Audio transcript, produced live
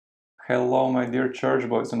Hello, my dear church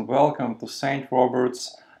boys, and welcome to St.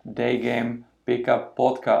 Robert's Day Game Pickup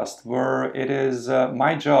Podcast, where it is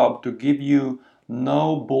my job to give you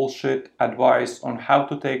no bullshit advice on how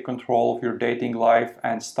to take control of your dating life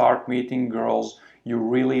and start meeting girls you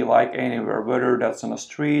really like anywhere, whether that's on the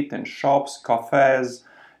street, in shops, cafes,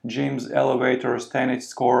 gyms, elevators,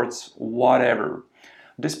 tennis courts, whatever.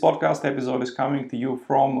 This podcast episode is coming to you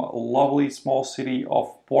from a lovely small city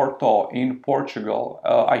of Porto in Portugal.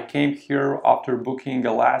 I came here after booking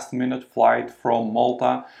a last-minute flight from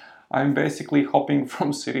Malta. I'm basically hopping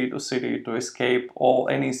from city to city to escape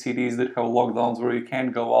any cities that have lockdowns where you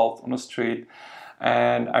can't go out on the street.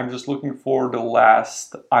 And I'm just looking for the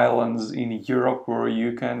last islands in Europe where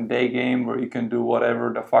you can day game, where you can do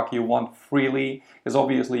whatever the fuck you want freely. Because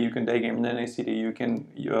obviously you can day game in any city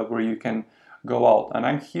where you can go out. And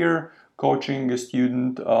I'm here coaching a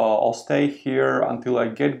student. I'll stay here until I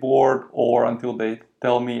get bored or until they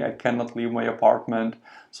tell me I cannot leave my apartment.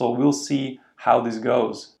 So we'll see how this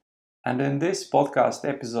goes. And in this podcast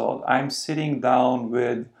episode, I'm sitting down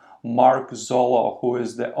with Mark Zolo, who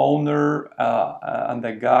is the owner and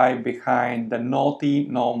the guy behind the Naughty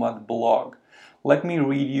Nomad blog. Let me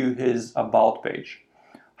read you his about page.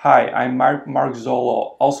 Hi, I'm Mark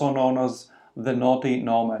Zolo, also known as the Naughty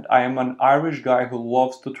Nomad. I am an Irish guy who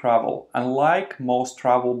loves to travel, and like most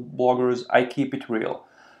travel bloggers, I keep it real.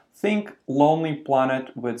 Think Lonely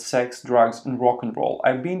Planet with sex, drugs, and rock and roll.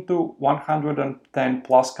 I've been to 110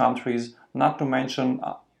 plus countries, not to mention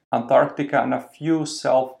Antarctica and a few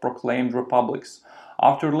self-proclaimed republics.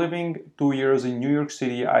 After living 2 years in New York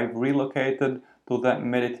City, I've relocated to the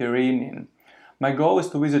Mediterranean. My goal is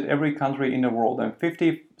to visit every country in the world. I'm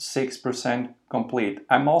 56% complete.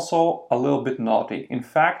 I'm also a little bit naughty. In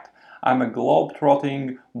fact, I'm a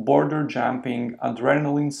globe-trotting, border-jumping,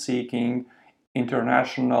 adrenaline-seeking,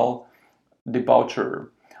 international debaucher.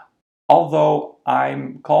 Although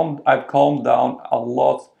I've calmed down a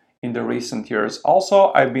lot in the recent years.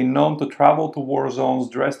 Also, I've been known to travel to war zones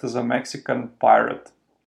dressed as a Mexican pirate.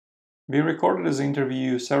 We recorded this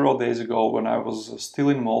interview several days ago when I was still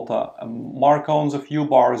in Malta. Mark owns a few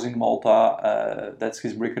bars in Malta. That's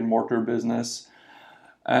his brick and mortar business.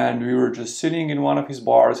 And we were just sitting in one of his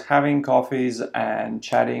bars, having coffees and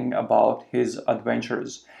chatting about his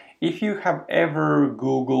adventures. If you have ever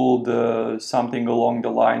Googled something along the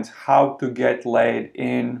lines, how to get laid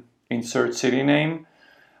in insert city name,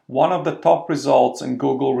 one of the top results in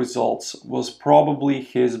Google results was probably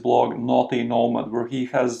his blog Naughty Nomad, where he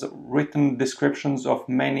has written descriptions of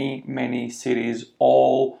many cities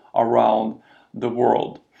all around the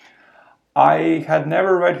world. I had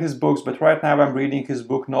never read his books, but right now I'm reading his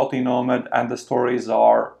book Naughty Nomad, and the stories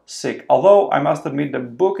are sick. Although I must admit the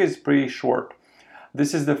book is pretty short.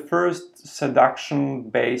 This is the first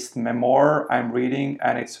seduction-based memoir I'm reading,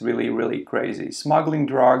 and it's really crazy. Smuggling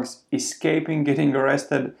drugs, escaping getting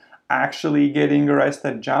arrested, actually getting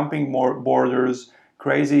arrested, jumping more borders,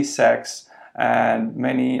 crazy sex, and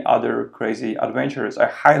many other crazy adventures. I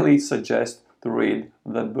highly suggest to read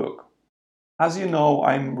that book. As you know,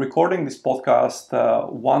 I'm recording this podcast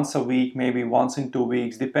once a week, maybe once in 2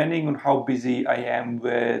 weeks, depending on how busy I am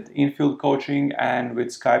with infield coaching and with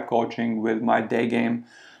Skype coaching with my day game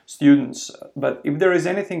students. But if there is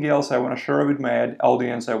anything else I want to share with my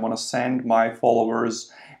audience, I want to send my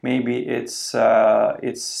followers. Maybe it's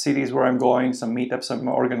cities where I'm going, some meetups I'm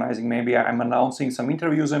organizing. Maybe I'm announcing some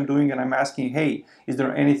interviews I'm doing, and I'm asking, hey, is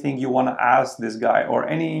there anything you want to ask this guy, or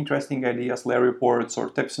any interesting ideas, Larry reports, or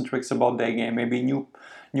tips and tricks about day game, maybe new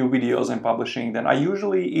videos I'm publishing? Then I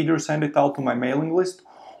usually either send it out to my mailing list,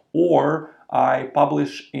 or I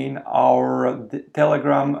publish in our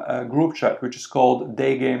Telegram group chat, which is called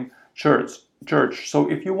Day Game Church. So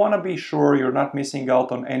if you want to be sure you're not missing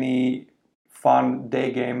out on any fun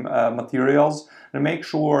day game materials, then make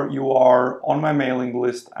sure you are on my mailing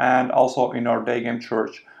list and also in our Day Game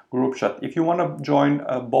Church group chat. If you want to join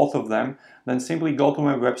both of them, then simply go to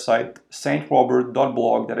my website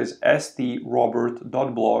strobert.blog, that is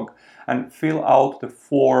strobert.blog, and fill out the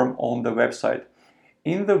form on the website.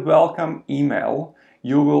 In the welcome email,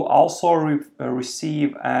 you will also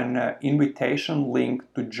receive an invitation link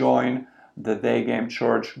to join the Day Game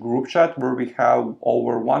Church group chat, where we have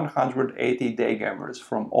over 180 day gamers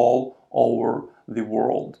from all over the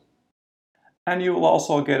world. And you will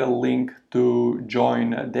also get a link to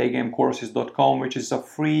join daygamecourses.com, which is a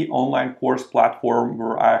free online course platform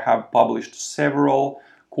where I have published several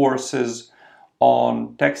courses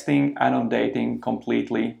on texting and on dating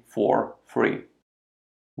completely for free.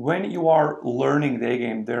 When you are learning day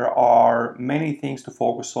game, there are many things to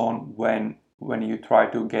focus on when you try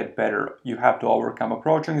to get better. You have to overcome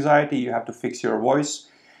approach anxiety, you have to fix your voice,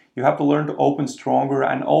 You have to learn to open stronger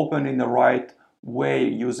and open in the right way,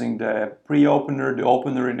 using the pre-opener, the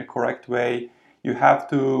opener in the correct way. You have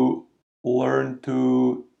to learn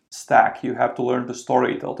to stack, you have to learn to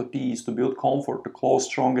storytell, to tease, to build comfort, to close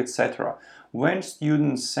strong, etc. When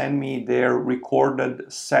students send me their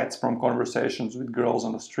recorded sets from conversations with girls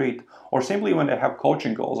on the street, or simply when they have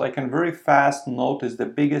coaching calls, I can very fast notice the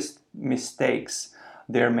biggest mistakes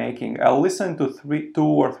they're making. I'll listen to two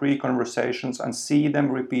or three conversations and see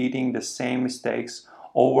them repeating the same mistakes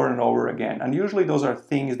over and over again. And usually those are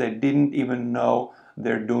things they didn't even know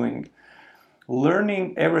they're doing.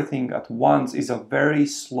 Learning everything at once is a very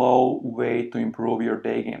slow way to improve your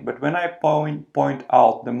day game. But when I point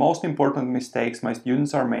out the most important mistakes my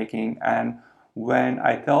students are making, and when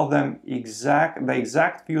I tell them the exact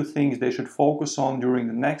few things they should focus on during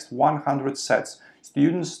the next 100 sets,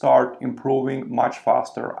 students start improving much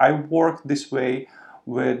faster. I work this way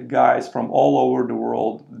with guys from all over the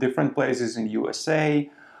world, different places in USA,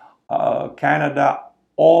 Canada,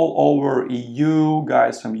 all over EU,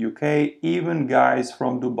 guys from UK, even guys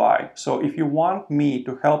from Dubai. So if you want me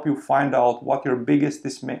to help you find out what your biggest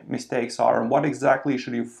mistakes are and what exactly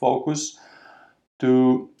should you focus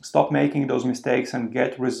to stop making those mistakes and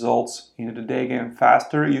get results in the day game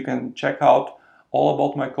faster, you can check out all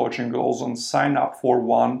about my coaching goals and sign up for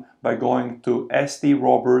one by going to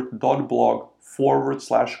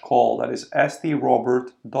strobert.blog/call. That is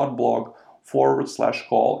strobert.blog/call.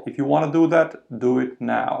 If you want to do that, do it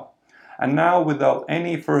now. And now, without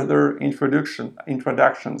any further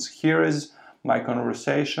introductions, here is my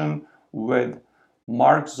conversation with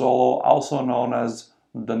Mark Zolo, also known as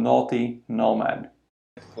the Naughty Nomad.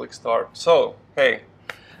 Click start. So, hey,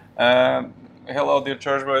 hello, dear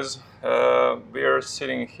church boys. We are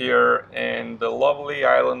sitting here in the lovely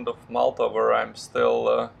island of Malta, where I'm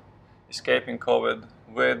still escaping COVID,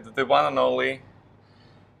 with the one and only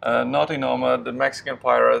Naughty Nomad, the Mexican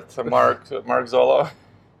pirate, Mark Zolo.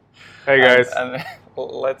 Hey guys. And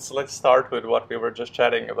let's start with what we were just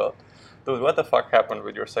chatting about. Dude, what the fuck happened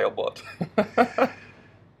with your sailboat?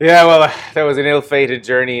 Yeah, well, that was an ill-fated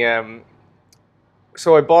journey.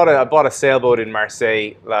 So I bought a sailboat in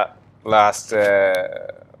Marseille last.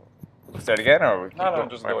 Start again, or No,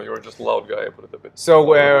 just go. You were just a loud guy. Put it a bit.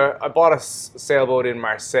 So I bought a sailboat in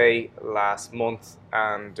Marseille last month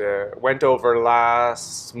and went over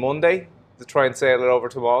last Monday to try and sail it over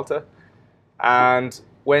to Malta, and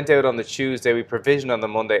went out on the Tuesday. We provisioned on the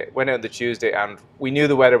Monday. Went out on the Tuesday, and we knew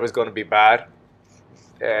the weather was going to be bad.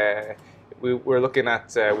 We were looking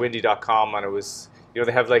at windy.com, and it was,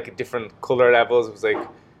 they have like different color levels. It was like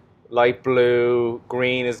light blue,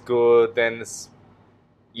 green is good, then it's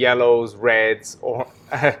yellows, reds, or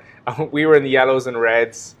we were in the yellows and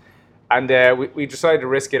reds, and we decided to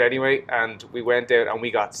risk it anyway, and we went out and we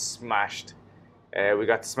got smashed. We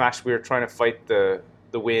were trying to fight the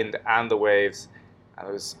wind and the waves, and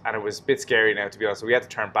it was a bit scary now, to be honest. So we had to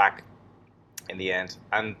turn back in the end.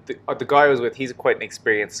 And the guy I was with, he's quite an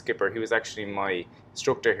experienced skipper. He was actually my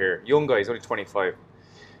instructor here. Young guy, he's only 25,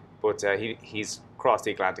 but he's crossed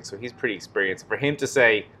the Atlantic, so he's pretty experienced. For him to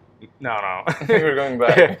say, no, we're going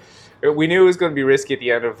back. We knew it was going to be risky at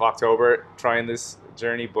the end of October trying this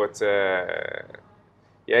journey, but yeah.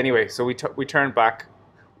 Anyway, so we turned back.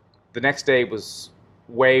 The next day was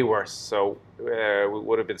way worse. So we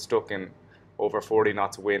would have been stuck in over 40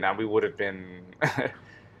 knots of wind, and we would have been.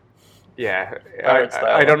 Yeah,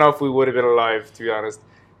 I don't know if we would have been alive, to be honest.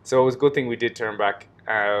 So it was a good thing we did turn back.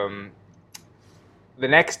 The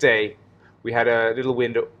next day, we had a little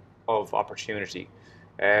window of opportunity.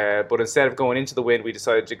 But instead of going into the wind, we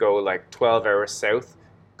decided to go like 12 hours south,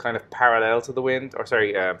 kind of parallel to the wind,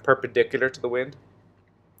 perpendicular to the wind,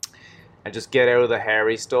 and just get out of the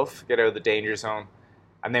hairy stuff, get out of the danger zone,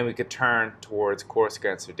 and then we could turn towards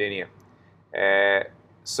Corsica and Sardinia.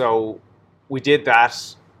 So we did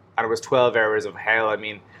that, and it was 12 hours of hell. I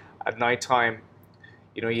mean, at night time,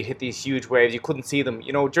 you hit these huge waves. You couldn't see them.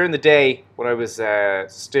 During the day, when I was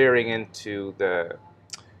steering into the...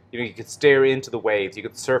 you could stare into the waves, you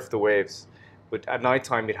could surf the waves. But at night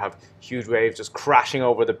time, you'd have huge waves just crashing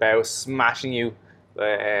over the bow, smashing you.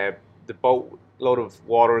 The boat, load of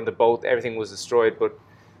water in the boat, everything was destroyed. But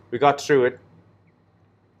we got through it.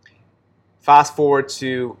 Fast forward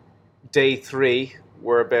to day 3,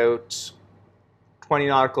 we're about 20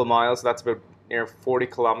 nautical miles. So that's about near 40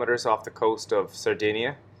 kilometers off the coast of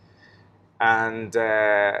Sardinia. And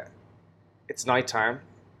it's nighttime.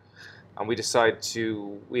 And we decided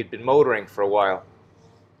we'd been motoring for a while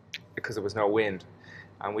because there was no wind.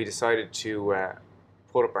 And we decided to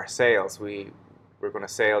put up our sails. We were going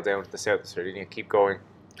to sail down to the south of Sardinia, keep going.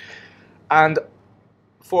 And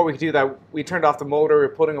before we could do that, we turned off the motor, we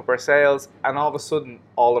were putting up our sails, and all of a sudden,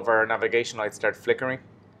 all of our navigation lights started flickering.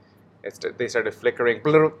 They started flickering,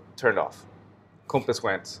 turned off. Compass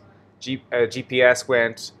went, GPS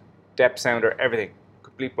went, depth sounder, everything,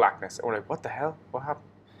 complete blackness. And we're like, what the hell? What happened?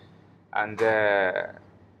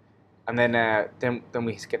 And then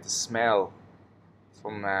we get the smell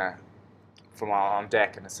from on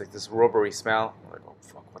deck, and it's like this rubbery smell. We're like, oh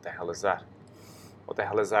fuck, what the hell is that? What the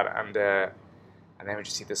hell is that? And then we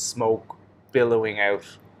just see the smoke billowing out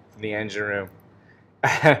from the engine room.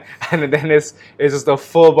 And then it's just a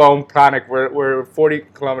full-blown panic. We're 40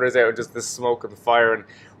 kilometers out, just the smoke and the fire, and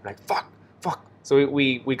we're like, fuck. So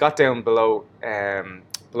we got down below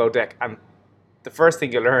deck, and the first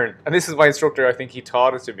thing you learn, and this is my instructor, I think he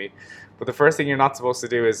taught it to me, but the first thing you're not supposed to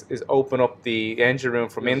do is open up the engine room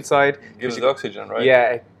from inside. Gives the oxygen, right?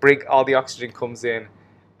 Yeah, all the oxygen comes in,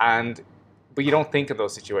 but you don't think of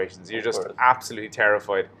those situations. You're just absolutely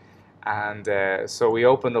terrified. And so we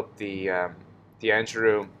opened up the engine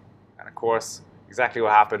room, and of course, exactly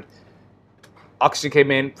what happened. Oxygen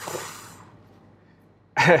came in.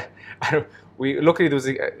 Luckily there was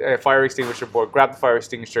a fire extinguisher aboard. Grabbed the fire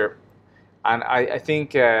extinguisher, and I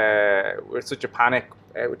think we're in such a panic.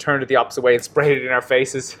 We turned it the opposite way and sprayed it in our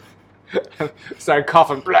faces. Started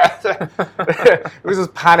coughing. It was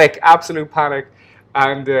just panic, absolute panic.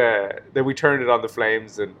 And then we turned it on the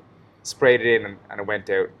flames and sprayed it in, and it went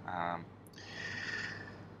out.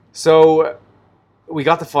 So we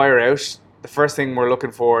got the fire out. The first thing we're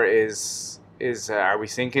looking for is are we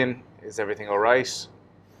sinking? Is everything all right?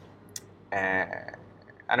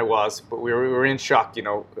 And it was, but we were in shock. We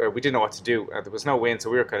didn't know what to do. There was no wind, so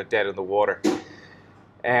we were kind of dead in the water.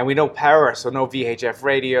 And we no power, so no VHF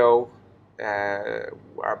radio. I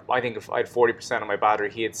think I had 40% on my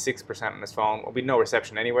battery. He had 6% on his phone. We had no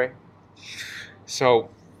reception anyway.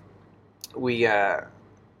 So we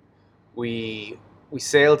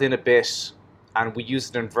sailed in a bit, and we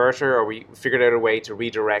used an inverter, or we figured out a way to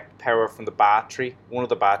redirect power from the battery, one of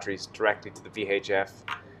the batteries, directly to the VHF.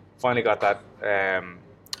 Finally got that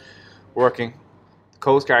working. The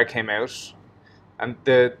Coast Guard came out, and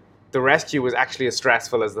the rescue was actually as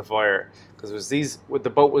stressful as the fire, because the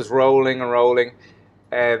boat was rolling and rolling.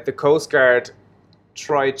 The Coast Guard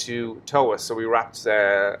tried to tow us, so we wrapped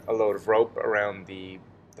a load of rope around the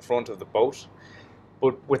front of the boat.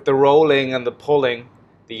 But with the rolling and the pulling,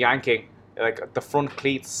 the yanking, like the front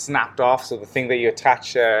cleats snapped off. So the thing that you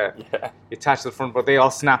attach, you attach to the front, but they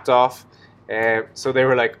all snapped off. So they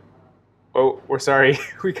were like, "Oh, we're sorry,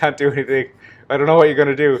 we can't do anything. I don't know what you're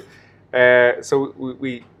gonna do." So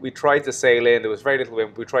we tried to sail in. There was very little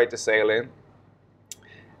wind. We tried to sail in.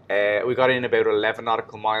 We got in about 11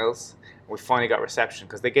 nautical miles. And we finally got reception,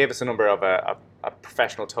 because they gave us a number of a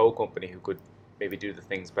professional tow company who could maybe do the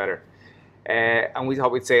things better. And we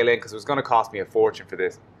thought we'd sail in, because it was going to cost me a fortune for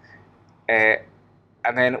this. And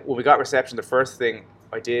then when we got reception, the first thing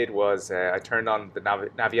I did was I turned on the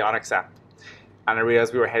Navionics app, and I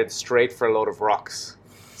realized we were headed straight for a load of rocks.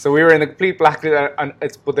 So we were in the complete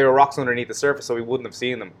blackness, but there were rocks underneath the surface, so we wouldn't have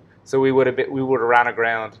seen them. So we would have ran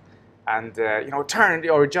aground, and turned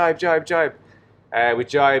or jibe. We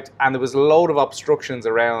jibed, and there was a load of obstructions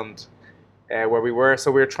around where we were.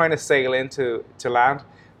 So we were trying to sail into land,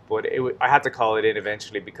 but I had to call it in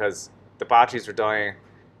eventually, because the batteries were dying.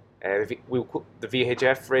 The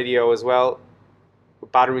VHF radio as well. The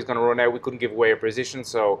battery was going to run out. We couldn't give away our position,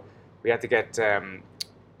 so we had to get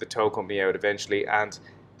the tow company out eventually. And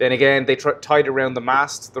then again, they tied around the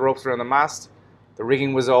mast, the ropes around the mast. The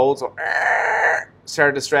rigging was old, so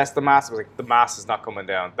started to stress the mast. It was like, the mast is not coming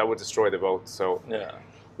down. That would destroy the boat. So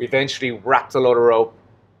we eventually wrapped a load of rope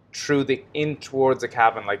in towards the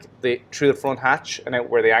cabin, like through the front hatch and out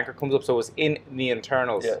where the anchor comes up. So it was in the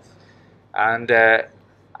internals. Yes. And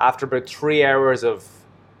after about 3 hours of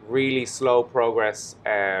really slow progress,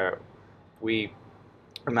 we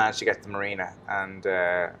managed to get to the marina, and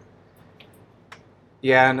it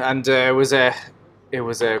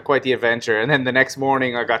was quite the adventure. And then the next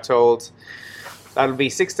morning, I got told, "That'll be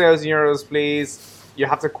 €6,000, please. You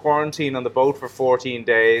have to quarantine on the boat for 14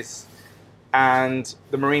 days, and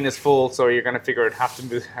the marina's full, so you're going to figure out how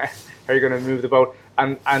you're going to move the boat."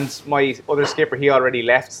 And my other skipper, he already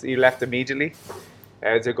left. He left immediately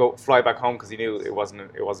to go fly back home, because he knew it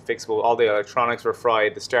wasn't fixable. All the electronics were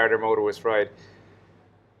fried. The starter motor was fried.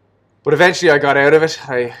 But eventually I got out of it.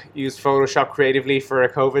 I used Photoshop creatively for a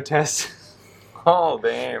COVID test. Oh,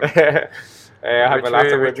 damn. Which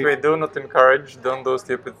we do not encourage. Don't do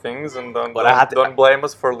stupid things, and don't blame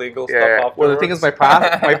us for legal stuff afterwards. Well, the thing is, my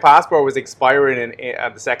passport was expiring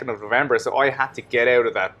on the 2nd of November, so I had to get out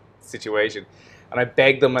of that situation. And I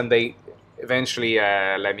begged them, and eventually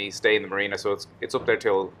let me stay in the marina. So it's up there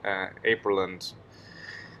till April, and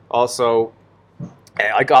also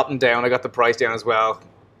I got him down. I got the price down as well.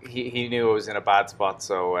 He knew I was in a bad spot,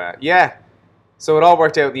 so yeah. So it all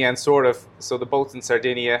worked out in the end, sort of. So the boat's in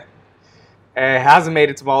Sardinia. Hasn't made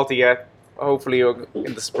it to Malta yet. Hopefully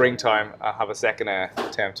in the springtime I'll have a second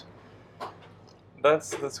attempt.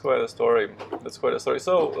 That's quite a story. That's quite a story.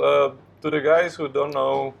 So, to the guys who don't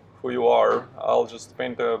know who you are, I'll just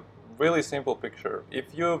paint a really simple picture. If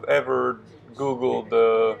you've ever Googled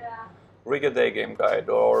the Riga Day Game Guide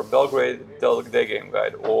or Belgrade Day Game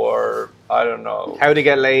Guide, or I don't know, How to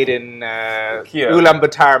get laid in Kiev.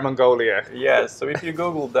 Ulaanbaatar, Mongolia. Yes. So if you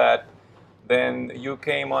Google that, then you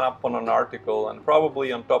came up on an article, and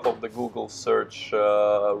probably on top of the Google search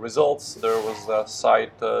results, there was a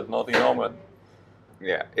site, Nomad.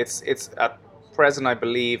 Yeah, it's at present, I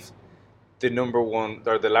believe, the number one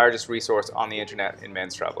or the largest resource on the internet in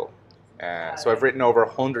men's travel. So I've written over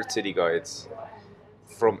 100 city guides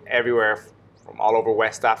from everywhere, from all over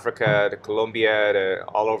West Africa to Colombia to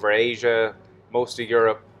all over Asia, most of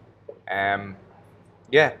Europe.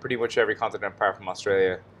 Yeah, pretty much every continent apart from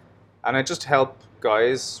Australia. And I just help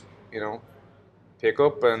guys, pick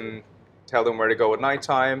up and tell them where to go at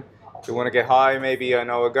nighttime. If you want to get high, maybe I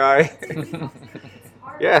know a guy.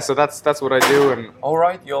 Yeah, so that's what I do. And all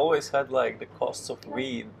right, you always had like the costs of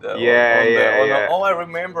weed. Yeah. Oh, I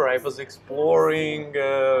remember. I was exploring.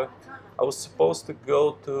 I was supposed to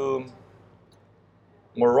go to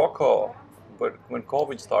Morocco, but when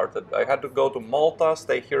COVID started, I had to go to Malta,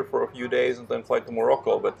 stay here for a few days, and then fly to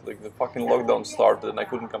Morocco. But like the fucking lockdown started, and I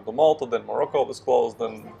couldn't come to Malta. Then Morocco was closed,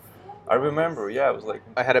 and I remember. Yeah, it was like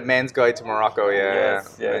I had a men's guide to Morocco. Yeah.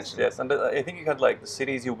 Yes. And I think you had like the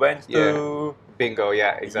cities you went to. Bingo,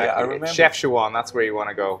 yeah, exactly. Yeah, I remember. Chefchaouen, that's where you want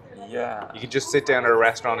to go. Yeah. You can just sit down at a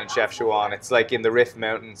restaurant in Chefchaouen. It's like in the Rif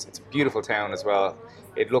Mountains. It's a beautiful town as well.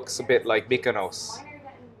 It looks a bit like Mykonos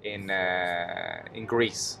in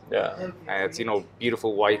Greece. Yeah. It's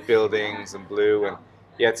beautiful white buildings and blue, and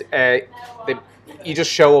yeah, it's you just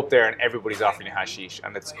show up there and everybody's offering you hashish,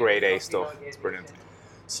 and it's grade A stuff. It's brilliant.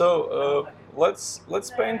 So let's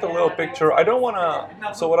paint a little picture. I don't want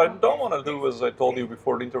to. So what I don't want to do, as I told you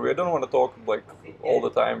before the interview, I don't want to talk like all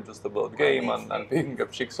the time just about game and picking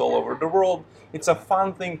up chicks all over the world. It's a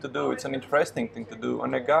fun thing to do. It's an interesting thing to do.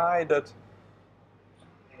 And a guy that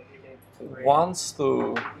wants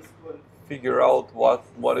to figure out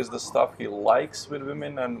what is the stuff he likes with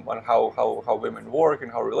women and how women work and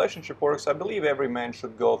how relationship works. I believe every man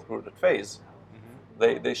should go through that phase.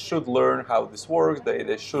 They should learn how this works.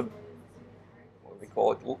 They should, we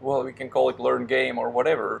can call it learn game or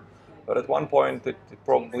whatever. But at one point, it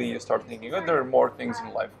probably you start thinking, there are more things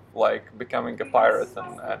in life, like becoming a pirate,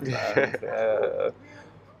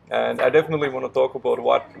 and I definitely want to talk about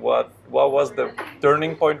what was the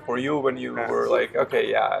turning point for you when you were like, okay,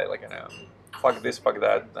 yeah, fuck this, fuck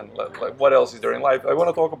that, and like what else is there in life? I want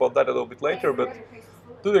to talk about that a little bit later, but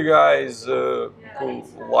to the guys who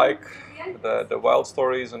like the wild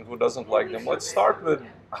stories and who doesn't like them, let's start with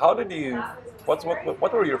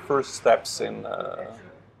what were your first steps in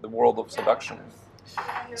the world of seduction?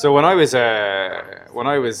 So when I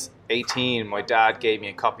was 18, my dad gave me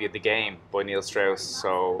a copy of The Game by Neil Strauss,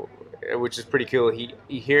 which is pretty cool.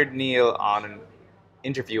 He heard Neil on an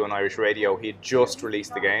interview on Irish radio. He had just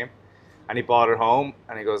released The Game, and he bought it home,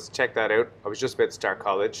 and he goes, check that out. I was just about to start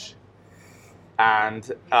college. And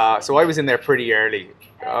so I was in there pretty early.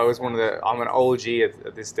 I'm an OG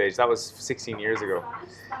at this stage. That was 16 years ago.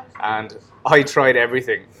 And I tried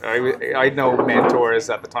everything. I had no mentors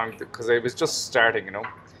at the time because I was just starting,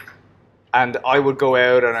 And I would go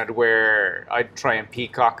out and I'd try and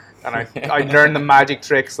peacock. And I'd learn the magic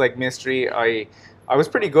tricks like mystery. I was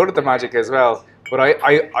pretty good at the magic as well. But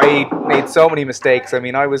I made so many mistakes. I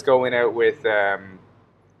mean, I was going out with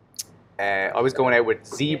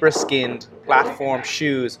zebra-skinned platform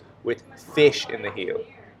shoes with fish in the heel.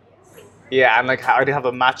 Yeah, and I'd have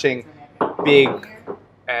a matching big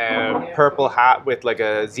purple hat with like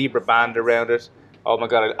a zebra band around it. Oh my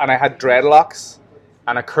god! And I had dreadlocks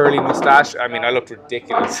and a curly mustache. I mean, I looked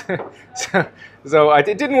ridiculous. so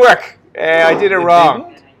it didn't work. I did it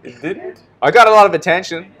wrong. It didn't. I got a lot of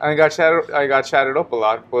attention and I got chatted up a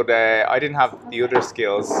lot, but I didn't have the other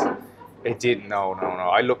skills. It didn't. No.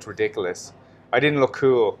 I looked ridiculous. I didn't look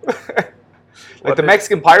cool. The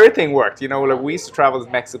Mexican pirate thing worked. We used to travel as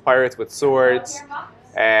Mexican pirates with swords,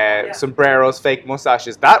 sombreros, fake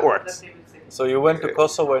mustaches. That worked. So you went to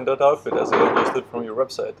Kosovo in that outfit, as I understood from your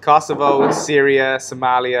website. Kosovo, Syria,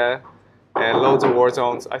 Somalia, loads of war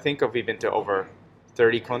zones. I think I've been to over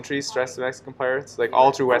 30 countries dressed as Mexican pirates, like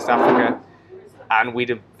all through West Africa. and we'd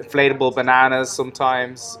have inflatable bananas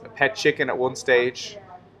sometimes, a pet chicken at one stage.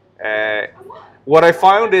 What I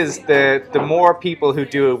found is the more people who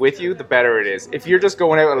do it with you, the better it is. If you're just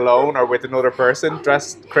going out alone or with another person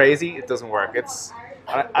dressed crazy, it doesn't work.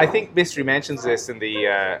 I think Mystery mentions this in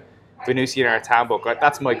the Venusian Art Handbook.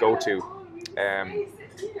 That's my go-to.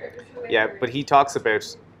 Yeah, but he talks about,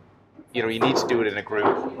 you need to do it in a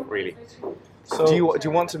group, really. So do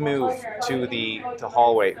you want to move to the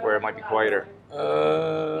hallway where it might be quieter?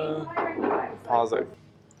 Pause it.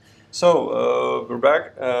 So we're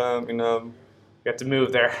back You have to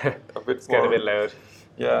move there. a bit It's getting a bit loud.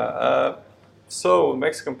 Yeah. So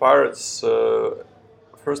Mexican pirates.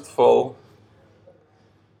 First of all,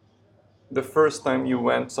 the first time you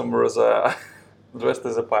went somewhere dressed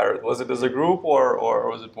as a pirate, was it as a group or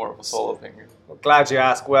was it more of a solo thing? Glad you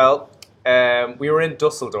asked. Well, we were in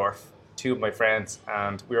Dusseldorf, two of my friends,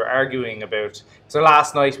 and we were arguing about. So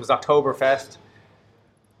last night was Oktoberfest,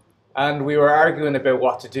 and we were arguing about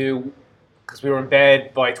what to do because we were in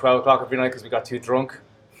bed by 12 o'clock every night because we got too drunk,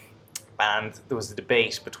 and there was a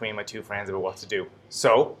debate between my two friends about what to do.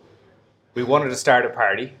 So we wanted to start a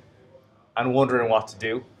party, and wondering what to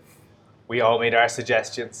do. We all made our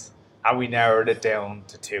suggestions, and we narrowed it down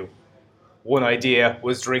to two. One idea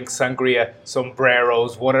was drink sangria,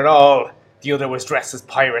 sombreros, one and all. The other was dress as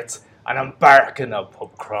pirates and embark in a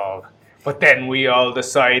pub crawl. But then we all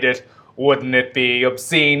decided, wouldn't it be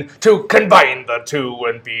obscene to combine the two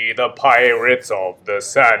and be the pirates of the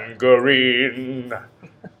Sangarine?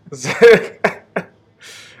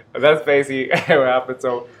 That's basically what happened.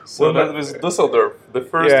 So that was Dusseldorf. The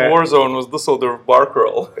first war zone was Dusseldorf bar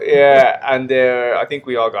crawl. Yeah, and I think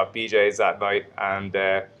we all got BJs that night and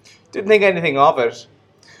didn't think anything of it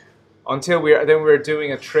until we were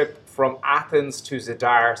doing a trip from Athens to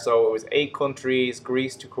Zadar. So it was 8 countries,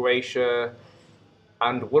 Greece to Croatia.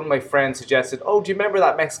 And one of my friends suggested, "Oh, do you remember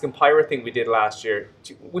that Mexican pirate thing we did last year?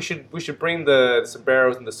 We should bring the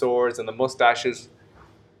sombreros and the swords and the mustaches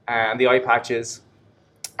and the eye patches,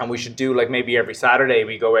 and we should do like maybe every Saturday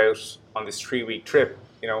we go out on this 3-week trip,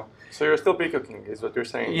 So you're still cooking, is what you're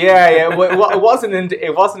saying? Yeah. Well, it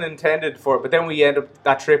wasn't intended for it, but then we ended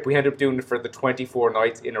up doing it for the 24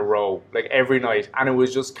 nights in a row, like every night, and it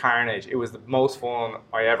was just carnage. It was the most fun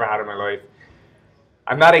I ever had in my life.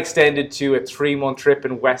 And that extended to a 3-month trip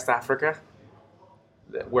in West Africa,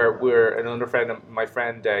 where another friend, my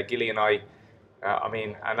friend Gilly and I,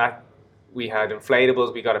 we had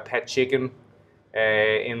inflatables. We got a pet chicken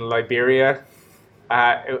in Liberia.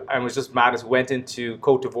 And was just mad as we went into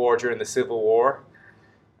Cote d'Ivoire during the Civil War.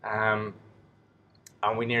 And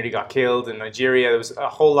we nearly got killed in Nigeria. There was a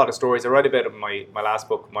whole lot of stories. I write about it in my last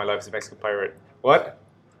book, My Life as a Mexican Pirate. What?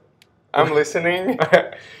 I'm listening.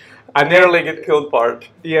 I nearly get killed part.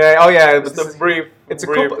 Yeah, oh yeah. It's a brief. It's a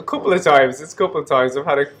couple of times. I've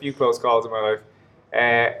had a few close calls in my life.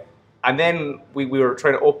 And then we were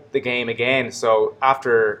trying to up the game again. So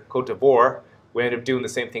after Cote d'Ivoire, we ended up doing the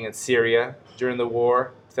same thing in Syria during the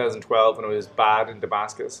war, 2012, when it was bad in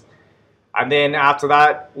Damascus. And then after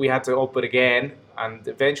that, we had to up it again, and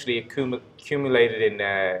eventually accumulated in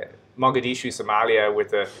Mogadishu, Somalia,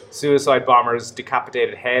 with a suicide bomber's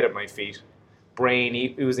decapitated head at my feet,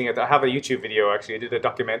 brain oozing it. I have a YouTube video, actually. I did a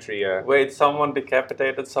documentary. Wait, someone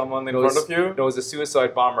decapitated someone in front of you? There was a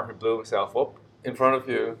suicide bomber who blew himself up. In front of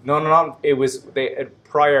you? No. It was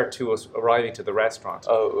prior to us arriving to the restaurant.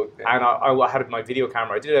 Oh, okay. And I had my video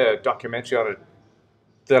camera. I did a documentary on it.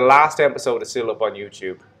 The last episode is still up on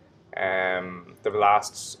YouTube. The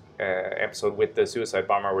last episode with the suicide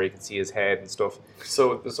bomber, where you can see his head and stuff.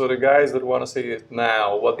 So the guys that want to see it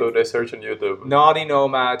now, what do they search on YouTube? Naughty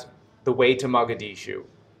Nomad, The Way to Mogadishu.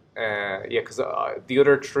 Because the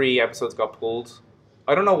other 3 episodes got pulled.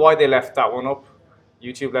 I don't know why they left that one up.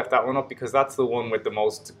 YouTube left that one up because that's the one with the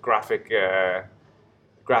most graphic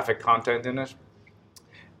content in it.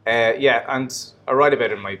 And I write about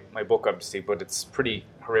it in my book, obviously, but it's pretty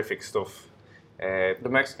horrific stuff. The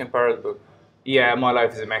Mexican Pirate book. Yeah, My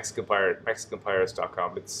Life as a Mexican Pirate,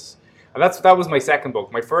 MexicanPirates.com. That was my second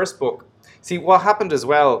book. My first book, see what happened as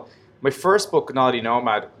well, my first book, Naughty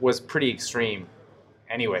Nomad, was pretty extreme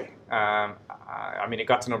anyway. It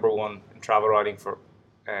got to #1 in travel writing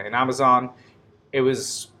in Amazon. It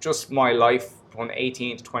was just my life from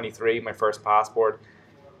 18 to 23, my first passport.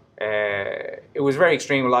 It was very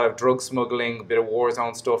extreme, a lot of drug smuggling, a bit of war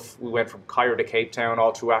zone stuff. We went from Cairo to Cape Town,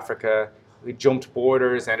 all through Africa. We jumped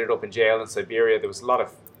borders, ended up in jail in Siberia. There was a lot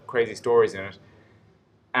of crazy stories in it.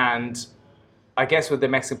 And I guess with the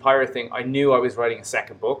Mexican Pirate thing, I knew I was writing a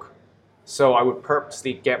second book. So I would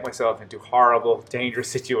purposely get myself into horrible, dangerous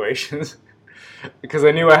situations because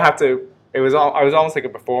I knew I had to. I was almost like a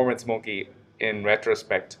performance monkey in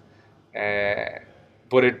retrospect.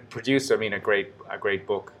 But it produced, I mean, a great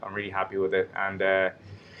book. I'm really happy with it, and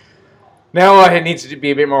now I need to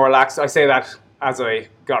be a bit more relaxed. I say that as I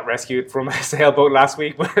got rescued from a sailboat last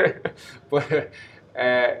week, but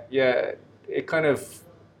yeah, it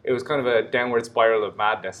was kind of a downward spiral of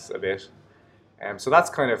madness a bit. So that's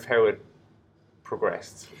kind of how it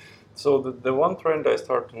progressed. So the one trend I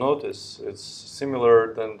start to notice, it's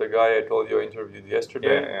similar than the guy I told you I interviewed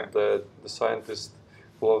yesterday, Yeah. the scientist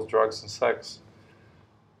who loves drugs and sex,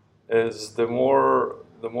 is the more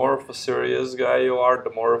of a serious guy you are,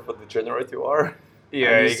 the more of a degenerate you are.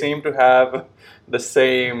 Yeah, And you seem to have the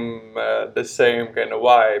same kind of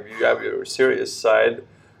vibe. You have your serious side,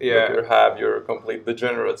 Yeah. but you have your complete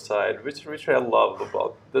degenerate side, which I love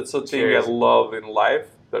about. That's a thing Cheers. I love in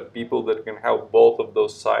life, that people that can have both of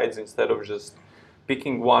those sides instead of just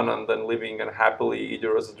picking one and then living unhappily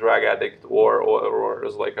either as a drug addict or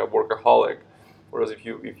as like a workaholic. Whereas if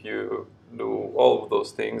you do all of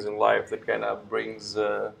those things in life, that kind of brings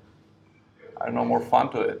I don't know, more fun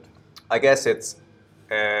to it. I guess it's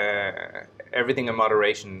everything in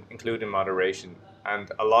moderation, including moderation, and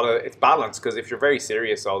a lot of it's balance. Because if you're very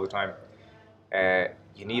serious all the time,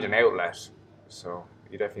 you need an outlet. So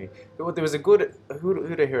you definitely. There was a good who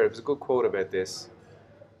did I hear? It was a good quote about this,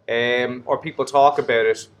 or people talk about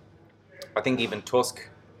it. I think even Tusk,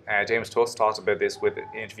 James Tusk talked about this with an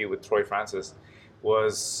interview with Troy Francis.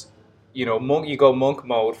 Was you go monk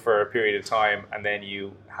mode for a period of time, and then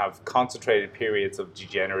you have concentrated periods of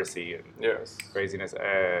degeneracy and Yes. craziness.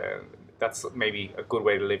 That's maybe a good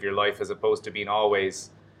way to live your life, as opposed to being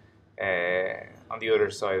always on the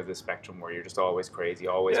other side of the spectrum, where you're just always crazy,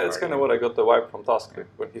 always. Yeah, that's kind of what I got the vibe from Tusk. Like,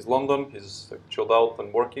 when he's London, he's like chilled out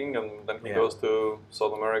and working, and then he goes to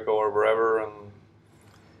South America or wherever, and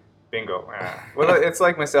bingo. Yeah. Well, it's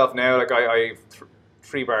like myself now. Like I have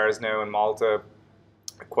 3 bars now in Malta.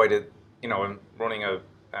 Quite a, I'm running a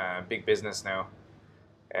big business now,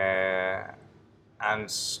 and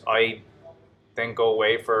I then go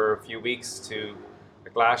away for a few weeks to,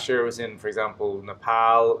 like last year I was in, for example,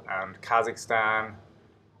 Nepal and Kazakhstan,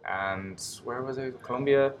 and where was I?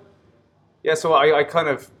 Colombia. Yeah, so I kind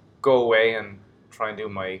of go away and try and do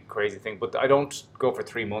my crazy thing, but I don't go for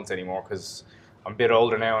 3 months anymore because I'm a bit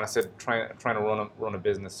older now, and I said trying to run a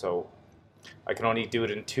business, so I can only do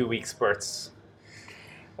it in 2-week spurts.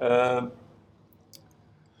 So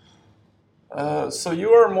you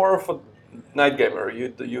are more of a night gamer.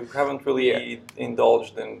 You haven't really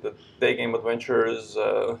indulged in the day game adventures.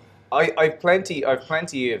 I've plenty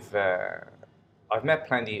of I've met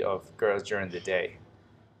plenty of girls during the day,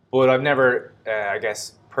 but I've never I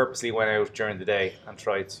guess purposely went out during the day and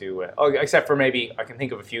tried to except for maybe I can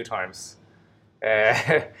think of a few times.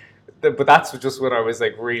 But that's just when I was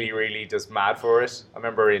like really just mad for it. I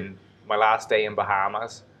remember in my last day in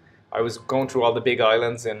Bahamas, I was going through all the big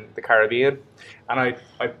islands in the Caribbean, and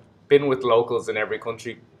I've been with locals in every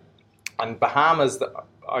country. And Bahamas,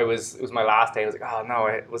 it was my last day. I was like, oh no,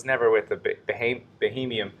 I was never with the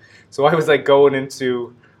Bahamian. So I was like going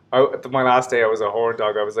into my last day. I was a horn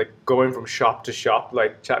dog. I was like going from shop to shop,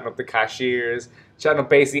 like chatting up the cashiers, chatting up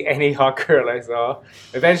basically any hot girl I saw.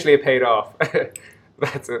 Eventually, it paid off.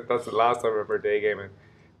 That's it. That's the last time I ever day gaming.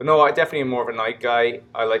 But no, I definitely am more of a night guy.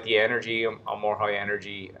 I like the energy. I'm more high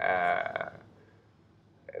energy.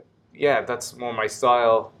 Yeah, that's more my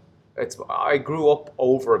style. I grew up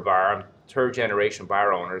over a bar. I'm 3rd generation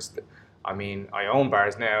bar owners. I mean, I own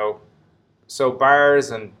bars now. So bars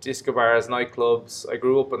and disco bars, nightclubs. I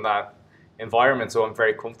grew up in that environment, so I'm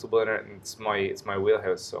very comfortable in it, and it's my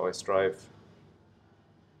wheelhouse. So I strive.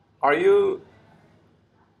 Are you?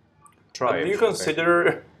 Try. Do you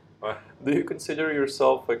consider? Do you consider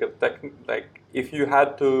yourself like like if you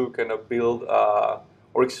had to kind of build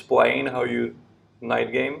or explain how you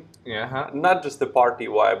night game? Yeah. Not just the party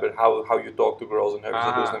vibe, but how you talk to girls and how you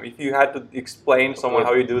seduce them. If you had to explain someone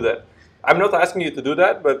how you do that, I'm not asking you to do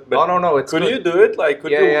that, but no, it's could good. you do it? Like,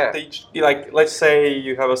 could you teach? Like, let's say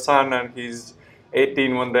you have a son and he's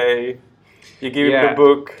 18 one day. You give him the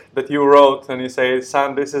book that you wrote, and you say,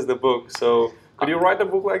 "Son, this is the book." So, could you write a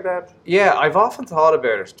book like that? Yeah, I've often thought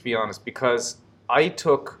about it, to be honest, because I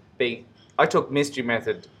took Mystery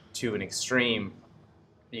Method to an extreme,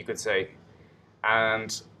 you could say,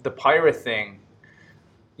 and the pirate thing.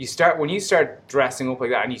 When you start dressing up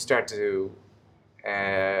like that, and you start to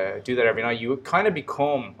do that every night, you kind of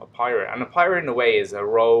become a pirate. And a pirate, in a way, is a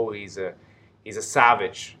rogue. He's a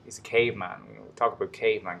savage. He's a caveman. We talk about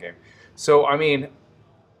caveman game. So, I mean,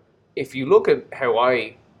 if you look at how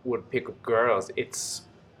I would pick up girls, it's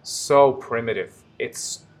so primitive.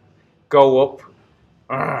 It's go up,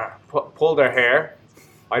 pull their hair,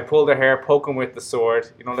 I'd pull their hair, poke them with the sword.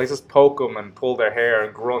 You know, like just poke them and pull their hair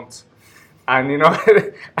and grunt. And, you know,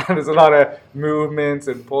 and there's a lot of movements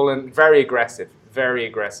and pulling. Very aggressive, very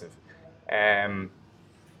aggressive.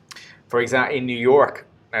 For example, in New York,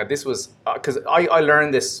 now this was, because I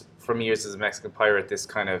learned this from years as a Mexican pirate, this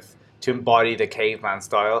kind of, to embody the caveman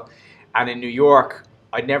style. And in New York,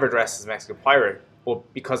 I'd never dressed as a Mexican pirate,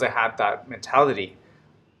 but because I had that mentality,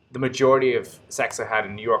 the majority of sex I had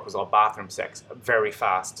in New York was all bathroom sex, very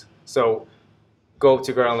fast. So go up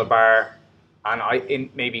to a girl in the bar, and in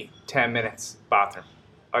maybe 10 minutes, bathroom.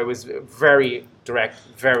 I was very direct,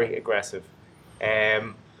 very aggressive,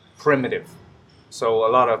 primitive. So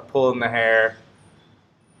a lot of pulling the hair.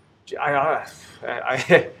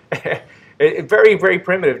 Very, very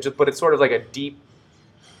primitive, but it's sort of like a deep,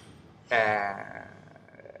 how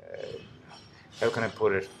can I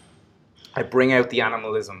put it? I bring out the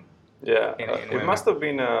animalism. Yeah, in it women. must have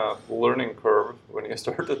been a learning curve when you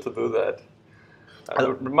started to do that.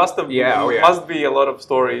 There must have must be a lot of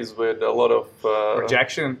stories with a lot of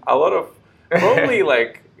rejection. A lot of probably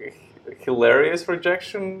like hilarious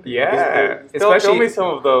rejection. Yeah, tell me some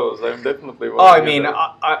of those. I'm definitely. I mean,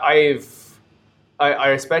 I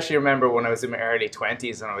especially remember when I was in my early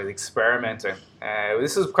 20s and I was experimenting.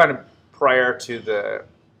 This was kind of prior to the.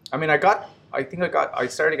 I mean, I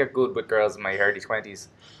started to get good with girls in my early 20s.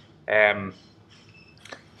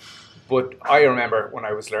 But I remember when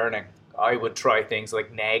I was learning, I would try things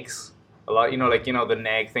like negs a lot. You know, like, you know, the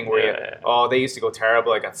neg thing where they used to go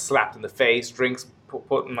terrible. I got slapped in the face, drinks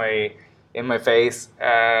put in my face.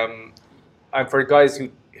 And for guys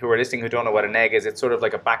who are listening who don't know what a neg is, it's sort of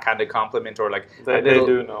like a backhanded compliment or like they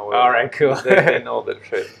do know. All right, cool. they know their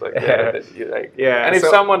shit. Like, and if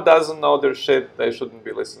someone doesn't know their shit, they shouldn't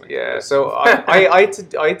be listening. Yeah. So I had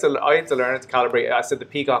to learn to calibrate. I said the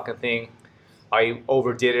peacocking thing. I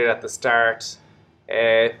overdid it at the start.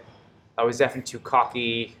 I was definitely too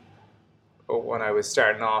cocky when I was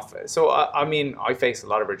starting off. So I mean, I faced a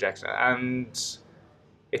lot of rejection, and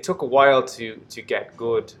it took a while to get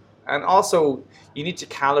good. And also, you need to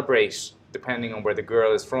calibrate depending on where the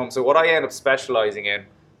girl is from. So what I ended up specializing in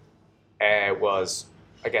was,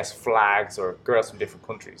 I guess, flags or girls from different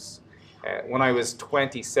countries. When I was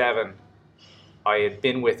 27, I had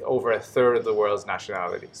been with over a third of the world's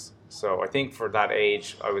nationalities. So I think for that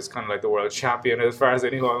age, I was kind of like the world champion as far as I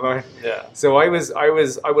knew online. Yeah. So I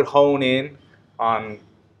would hone in on,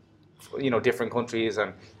 you know, different countries,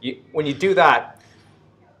 and when you do that,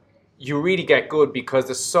 you really get good because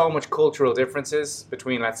there's so much cultural differences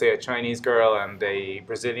between, let's say, a Chinese girl and a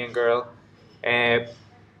Brazilian girl.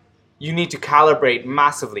 You need to calibrate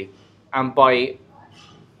massively, and by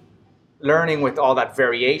learning with all that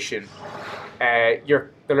variation, the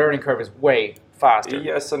learning curve is way faster.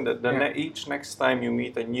 Yes, and each next time you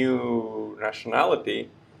meet a new nationality,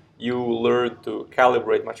 you learn to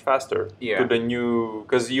calibrate much faster to the new,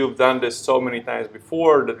 because you've done this so many times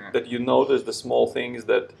before that you notice the small things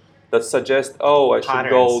that suggest, I should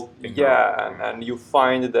go, and you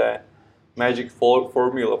find the magic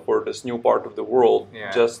formula for this new part of the world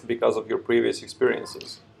just because of your previous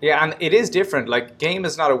experiences. Yeah, and it is different. Like, game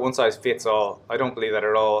is not a one-size-fits-all. I don't believe that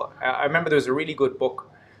at all. I remember there was a really good book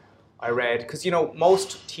I read, because, you know,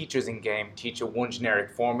 most teachers in game teach a one generic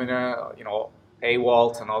formula, you know,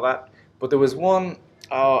 AWOLT and all that. But there was one,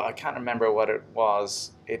 I can't remember what it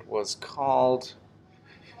was. It was called...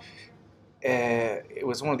 it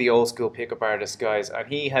was one of the old school pickup artist guys, and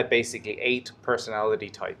he had basically 8 personality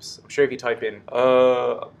types. I'm sure if you type in...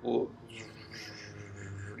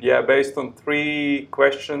 based on 3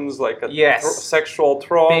 questions, like sexual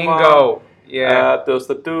trauma. Bingo! Yeah. There was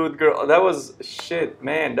the dude, girl. That was shit,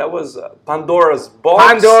 man. That was Pandora's box.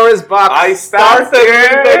 Pandora's box. I started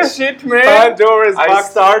with that shit, man. Pandora's box. I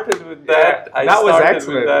started with that. Yeah, that was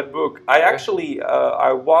excellent. With that book. I actually,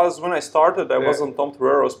 when I started, I was on Tom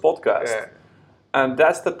Torero's podcast. Yeah. And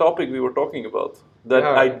that's the topic we were talking about. That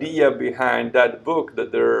idea behind that book,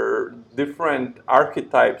 that there are different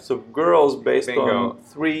archetypes of girls based on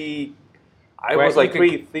 3...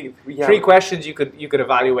 three questions you could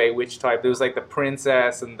evaluate which type. There was like the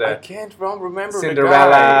princess and the... I can't remember Cinderella.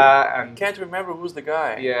 The guy. And can't remember who's the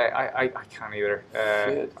guy. Yeah, I can't either.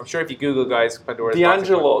 I'm sure if you Google, guys, Pandora's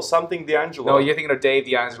D'Angelo, box, something D'Angelo. No, you're thinking of Dave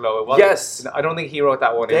D'Angelo. It wasn't. Yes. I don't think he wrote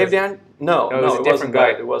that one. Dave D'Angelo? No, it was a different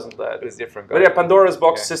guy. It wasn't that. It was a different guy. But yeah, Pandora's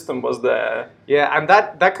box system was the... Yeah, and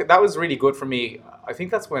that was really good for me. I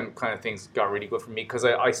think that's when kind of things got really good for me, because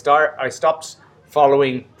I stopped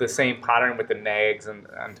following the same pattern with the negs and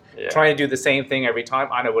trying to do the same thing every time,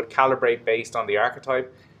 and I would calibrate based on the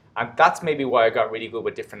archetype. And that's maybe why I got really good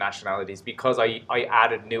with different nationalities, because I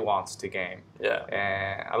added nuance to game.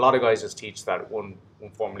 Yeah. A lot of guys just teach that one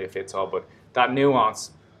formula fits all, but that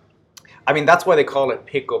nuance, I mean, that's why they call it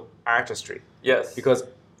pickup artistry. Yes. Because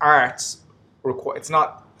arts require, it's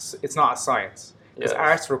not a science. Because Yes.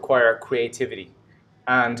 arts require creativity.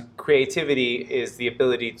 And creativity is the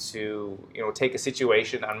ability to, take a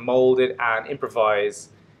situation and mold it and improvise.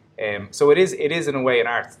 So it is in a way an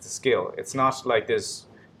art, it's a skill. It's not like this,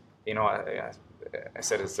 I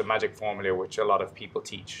said it's a magic formula which a lot of people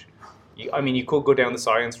teach. You could go down the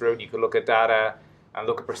science route, you could look at data and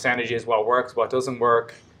look at percentages, what works, what doesn't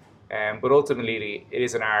work. But ultimately, it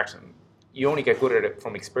is an art, and you only get good at it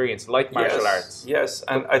from experience, like martial arts. Yes,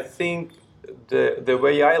 and I think the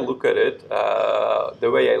way I look at it,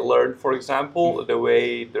 the way I learn, for example, the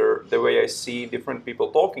way I see different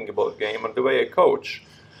people talking about game, and the way I coach,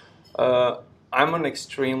 I'm an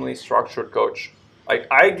extremely structured coach. Like,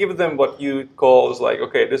 I give them what you call is like,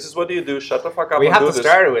 okay, this is what you do. Shut the fuck up. We and have do to this.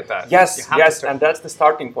 start with that. Yes, and that's the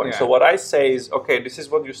starting point. Yeah. So what I say is, okay, this is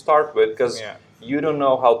what you start with, because you don't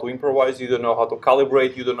know how to improvise, you don't know how to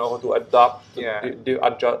calibrate, you don't know how to adapt,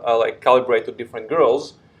 calibrate to different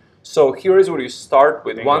girls. So here is where you start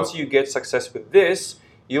with. Once you get success with this,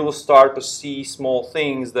 you will start to see small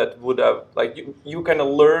things that would have, like, you kind of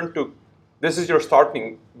learn to. This is your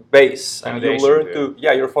starting base, and you learn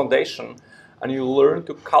your foundation. And you learn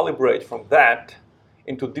to calibrate from that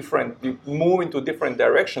you move into different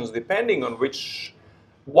directions depending on which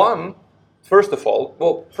one. First of all,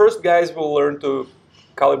 first guys will learn to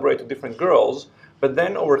calibrate to different girls, but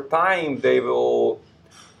then over time they will,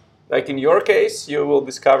 like in your case, you will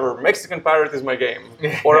discover Mexican Pirate is my game.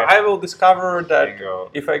 Or I will discover that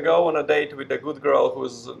if I go on a date with a good girl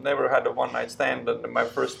who's never had a one-night stand, then my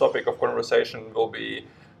first topic of conversation will be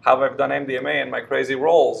how I've done MDMA and my crazy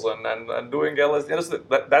rolls and doing LSD.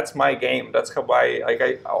 That's my game. That's how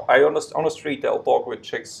I on the street I'll talk with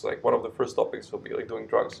chicks. Like, one of the first topics will be like doing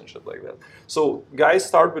drugs and shit like that. So guys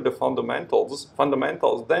start with the fundamentals.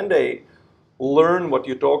 Then they learn what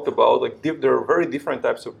you talked about. Like, there are very different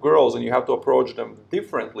types of girls, and you have to approach them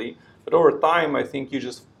differently. But over time, I think you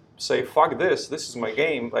just say, "Fuck this! This is my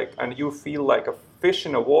game." Like, and you feel like a fish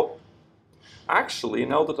in a water. Actually,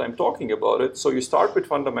 now that I'm talking about it, so you start with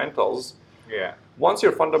fundamentals. Yeah. Once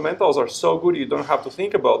your fundamentals are so good, you don't have to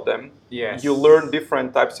think about them. Yes. You learn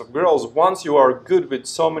different types of girls. Once you are good with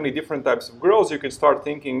so many different types of girls, you can start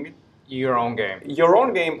thinking your own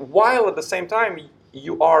game. While at the same time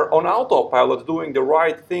you are on autopilot doing the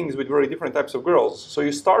right things with very different types of girls. So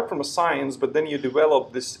you start from a science, but then you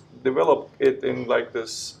develop it in like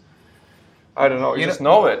this. I don't know. You just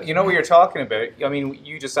know it. You know what you're talking about. I mean,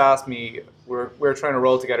 you just asked me. We're trying to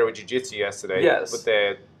roll together with jiu-jitsu yesterday. Yes.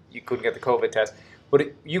 But you couldn't get the COVID test.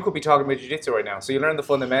 But you could be talking about jiu-jitsu right now. So you learn the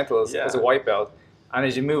fundamentals as a white belt, and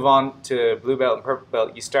as you move on to blue belt and purple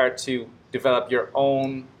belt, you start to develop your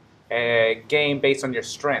own game based on your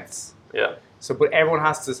strengths. Yeah. So, but everyone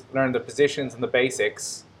has to learn the positions and the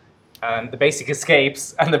basics, and the basic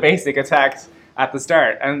escapes and the basic attacks at the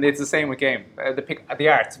start, and it's the same with game. The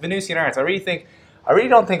arts, Venusian arts. I really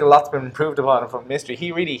don't think a lot's been improved upon from Mystery.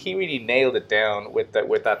 He really nailed it down with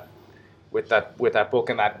that book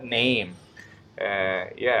and that name.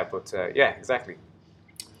 Exactly.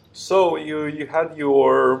 So you had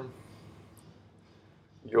you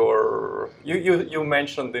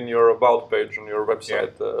mentioned in your about page on your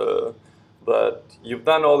website that you've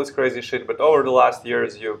done all this crazy shit, but over the last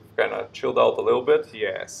years you've kind of chilled out a little bit.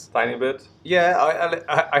 Yes. Tiny bit. Yeah,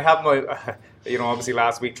 I have my, obviously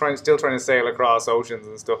last week still trying to sail across oceans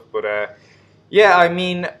and stuff, but I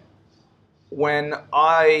mean, when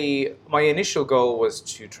my initial goal was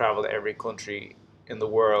to travel to every country in the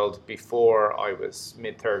world before I was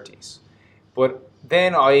mid-30s. But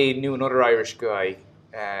then I knew another Irish guy.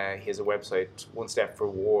 He has a website, One Step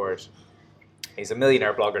Forward. He's a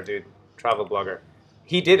millionaire blogger, dude. Travel blogger.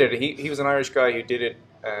 He did it. He was an Irish guy who did it,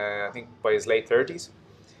 I think, by his late 30s.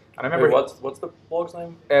 And I remember... What's the blog's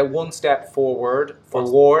name? One Step Forward.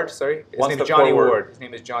 Sorry. His name is Johnny Ward. His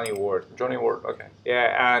name is Johnny Ward. Johnny Ward, okay.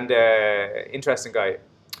 Yeah, and interesting guy.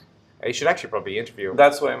 You should actually probably interview him.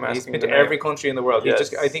 That's why I'm asking. He's been to every country in the world.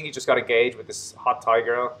 Yes. I think he just got engaged with this hot Thai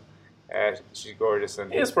girl. She's gorgeous.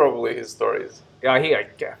 And he's probably his stories. Yeah, I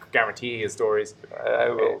guarantee his stories. I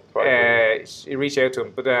will try to reach out to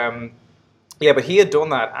him. But but he had done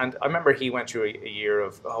that. And I remember he went through a year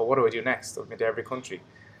of, what do I do next? I've been to every country.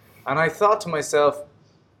 And I thought to myself,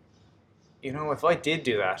 if I did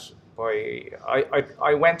do that,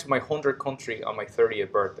 I went to my 100th country on my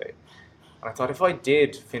 30th birthday. And I thought, if I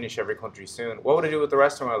did finish every country soon, what would I do with the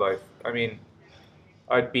rest of my life? I mean,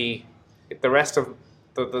 I'd be, the rest of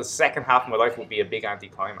the second half of my life will be a big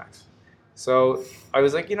anticlimax. So I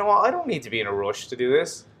was like, you know what, I don't need to be in a rush to do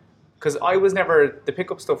this. Because I was never, the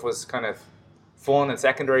pickup stuff was kind of fun and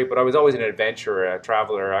secondary, but I was always an adventurer, a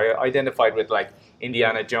traveler. I identified with like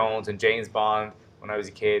Indiana Jones and James Bond when I was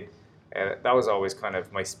a kid. That was always kind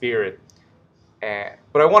of my spirit.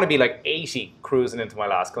 But I want to be like 80 cruising into my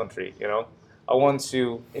last country, you know? I want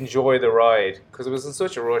to enjoy the ride because it was in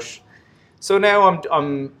such a rush. So now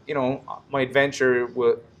I'm you know, my adventure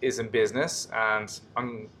is in business, and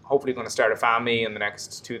I'm hopefully going to start a family in the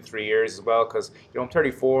next 2-3 years as well, because, you know, I'm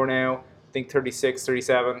 34 now. I think 36,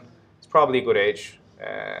 37, it's probably a good age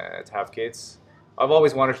to have kids. I've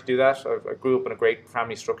always wanted to do that. I grew up in a great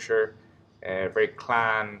family structure, very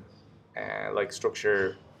clan like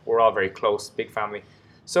structure. We're all very close, big family.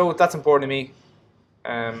 So that's important to me.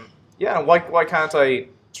 Yeah, why can't I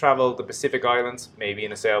travel the Pacific Islands, maybe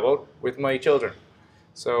in a sailboat, with my children?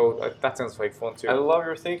 So that sounds like fun too. I love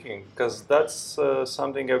your thinking, because that's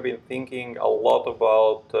something I've been thinking a lot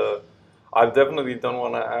about. I definitely don't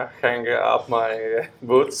want to hang up my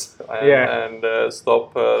boots and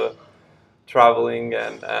stop traveling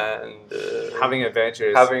and having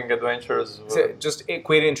adventures. Having adventures. So just a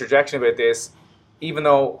quick interjection about this. Even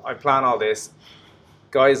though I plan all this,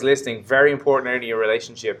 guys listening, very important in your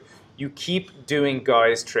relationship. You keep doing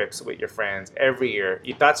guys trips with your friends every year.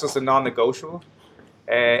 That's just a non-negotiable.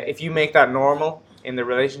 If you make that normal in the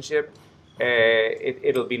relationship,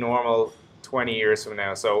 it'll be normal 20 years from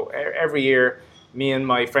now. So every year, me and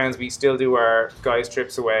my friends, we still do our guys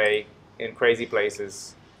trips away in crazy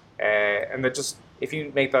places. And that just, if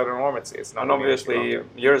you make that a norm, it's not. And obviously,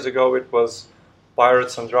 years ago it was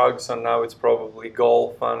pirates and drugs, and now it's probably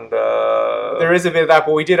golf and. There is a bit of that,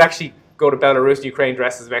 but we did actually go to Belarus and Ukraine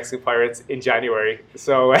dressed as Mexican pirates in January.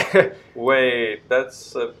 So wait,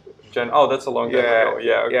 that's that's a long time ago.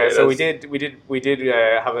 Yeah, okay. Yeah. So we did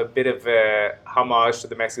have a bit of homage to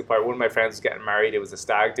the Mexican pirate. One of my friends was getting married. It was a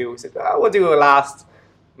stag do. We said, we'll do a last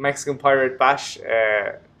Mexican pirate bash,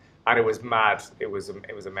 and it was mad. It was a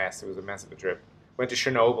mess. It was a mess of a trip. Went to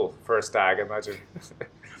Chernobyl for a stag. Imagine.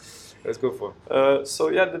 It was good fun. So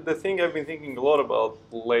yeah, the thing I've been thinking a lot about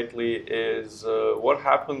lately is what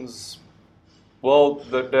happens. Well,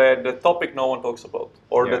 the topic no one talks about,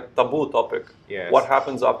 or the taboo topic. Yes. What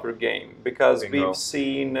happens after game? Because we've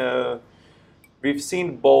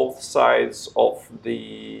seen both sides of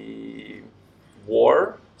the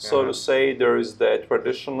war, so to say. There is the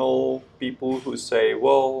traditional people who say,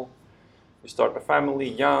 well, you start a family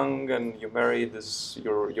young and you marry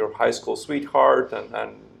your high school sweetheart,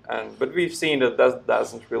 but we've seen that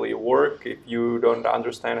doesn't really work if you don't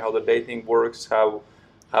understand how the dating works, how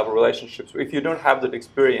relationships. If you don't have that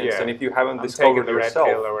experience, and if you haven't discovered yourself,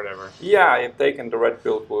 red pill or whatever. Yeah, you've taken the red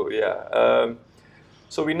pill.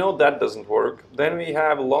 So we know that doesn't work. Then we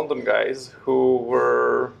have London guys who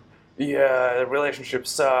were, the relationship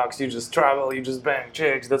sucks. You just travel, you just bang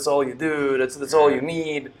chicks. That's all you do. That's all you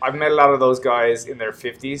need. I've met a lot of those guys in their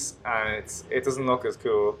 50s, and it doesn't look as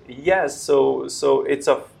cool. Yes, so it's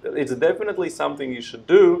definitely something you should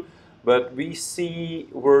do, but we see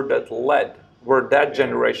where that led. Where that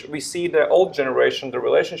generation, we see the old generation, the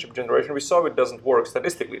relationship generation, we saw it doesn't work.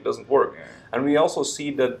 Statistically, it doesn't work. Yeah. And we also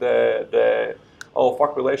see that the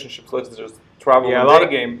fuck relationships, let's just travel a lot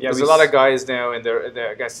of game. Yeah, there's a lot of guys now in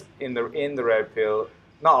the red pill.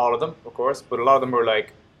 Not all of them, of course, but a lot of them are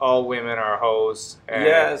like, all women are hoes.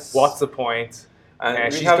 Yes. What's the point?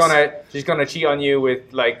 And she's gonna cheat on you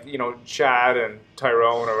with, like, you know, Chad and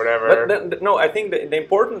Tyrone or whatever. But no, I think the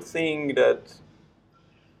important thing that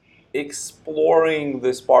exploring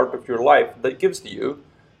this part of your life that gives to you,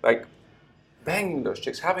 like banging those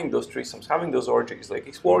chicks, having those threesomes, having those orgies, like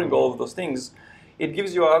exploring all of those things, it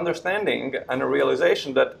gives you an understanding and a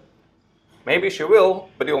realization that maybe she will,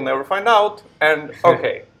 but you'll never find out. And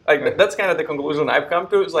okay, like that's kind of the conclusion I've come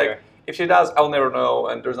to. It's like, if she does, I'll never know,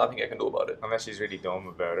 and there's nothing I can do about it. Unless she's really dumb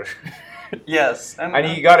about it. Yes, and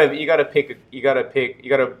you gotta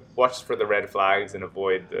watch for the red flags and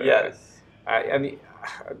avoid.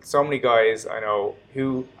 So many guys I know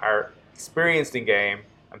who are experienced in game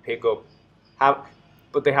and pick up,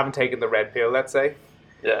 but they haven't taken the red pill, let's say.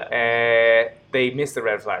 Yeah. They miss the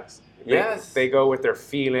red flags. Yes. They go with their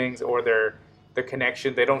feelings or their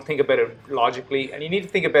connection. They don't think about it logically. And you need to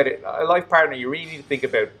think about it. A life partner, you really need to think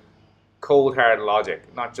about cold hard logic,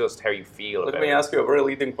 not just how you feel. Let me ask you a very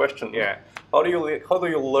leading question. Yeah. How do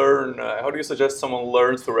you learn? How do you suggest someone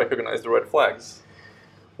learns to recognize the red flags?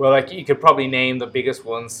 Well, like, you could probably name the biggest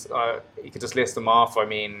ones. You could just list them off. I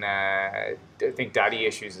mean, I think daddy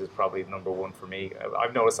issues is probably number one for me.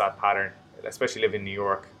 I've noticed that pattern, especially living in New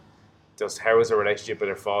York. just how is their relationship with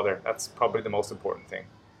their father. That's probably the most important thing.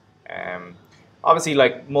 Obviously,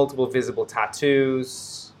 like multiple visible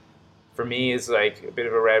tattoos, for me is like a bit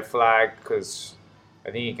of a red flag because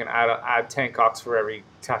I think you can add 10 cocks for every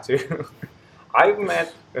tattoo. I've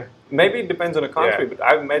met, maybe it depends on the country, but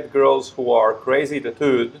I've met girls who are crazy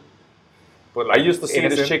tattooed. But I used to see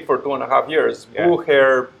this chick for 2.5 years. Blue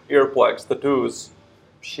hair, earplugs, tattoos.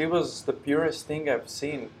 She was the purest thing I've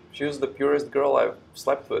seen. She was the purest girl I've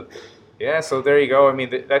slept with. Yeah, so there you go. I mean,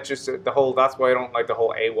 that's just the whole. That's why I don't like the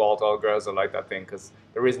whole AWOL. All girls are like that thing because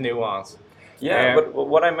there is nuance. Yeah, but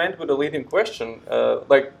what I meant with the leading question,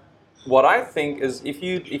 like, what I think is if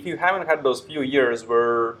you haven't had those few years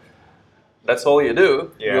where that's all you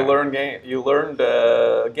do, you learn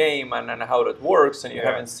the game and how it works, and you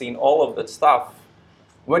haven't seen all of that stuff.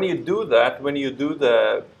 When you do that, when you do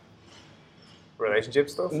the relationship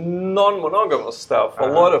stuff, non-monogamous stuff, a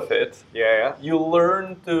lot of it, you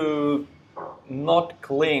learn to not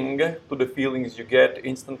cling to the feelings you get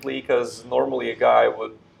instantly, because normally a guy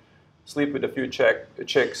would sleep with a few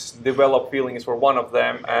chicks, develop feelings for one of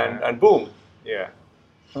them, and boom. Yeah.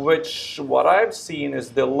 Which, what I've seen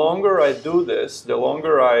is the longer I do this, the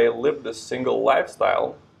longer I live this single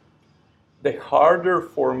lifestyle, the harder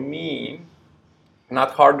for me,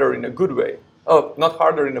 not harder in a good way, not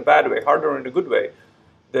harder in a bad way, harder in a good way,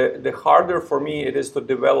 the harder for me it is to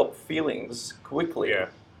develop feelings quickly. Yeah.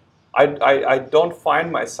 I don't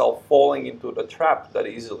find myself falling into the trap that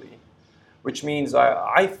easily, which means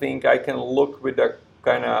I think I can look with a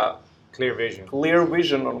kind of clear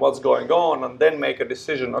vision on what's going on, and then make a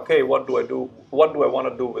decision. Okay, what do I do? What do I want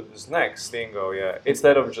to do with this next? Bingo, yeah.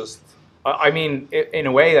 Instead of just. I mean, in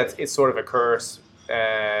a way, it's sort of a curse.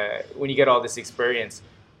 When you get all this experience,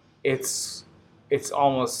 it's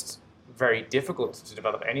almost very difficult to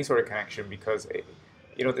develop any sort of connection because,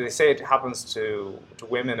 they say it happens to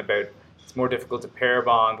women about it's more difficult to pair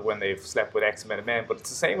bond when they've slept with X amount of men, but it's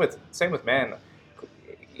the same with men.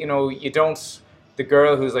 You don't. The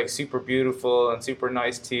girl who's like super beautiful and super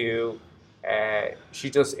nice to you,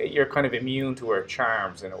 you're kind of immune to her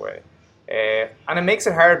charms in a way, and it makes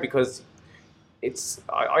it hard because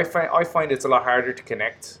I find it's a lot harder to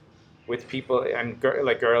connect with people and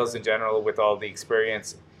like girls in general with all the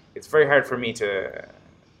experience. It's very hard for me to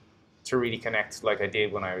really connect like I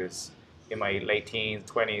did when I was in my late teens,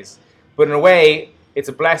 20s. But in a way, it's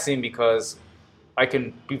a blessing because I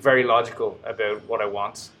can be very logical about what I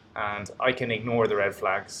want. And I can ignore the red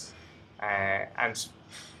flags, and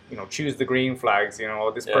choose the green flags.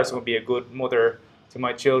 This person will be a good mother to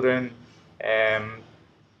my children.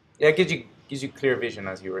 It gives you clear vision,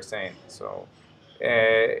 as you were saying. So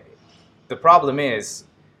the problem is,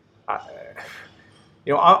 I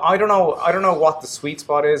don't know what the sweet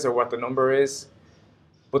spot is or what the number is,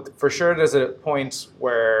 but for sure there's a point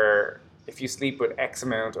where if you sleep with X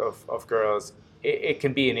amount of girls, it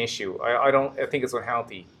can be an issue. I think it's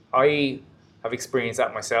unhealthy. I have experienced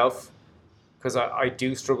that myself because I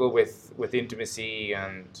do struggle with intimacy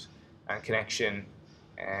and connection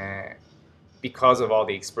because of all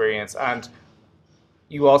the experience. And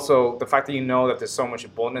you also, the fact that that there's so much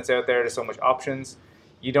abundance out there, there's so much options,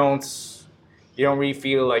 you don't really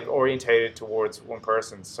feel like orientated towards one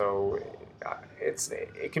person. So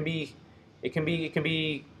it can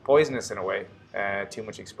be poisonous in a way, too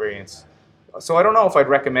much experience. So I don't know if I'd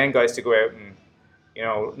recommend guys to go out and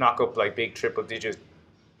knock up like big triple digit.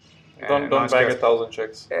 Don't bag 1,000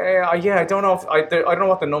 chicks. I don't know I don't know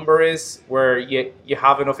what the number is where you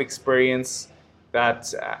have enough experience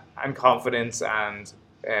that and confidence and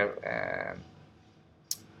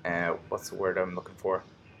what's the word I'm looking for?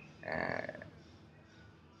 I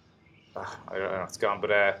don't know, it's gone.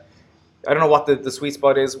 But I don't know what the sweet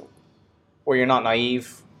spot is where you're not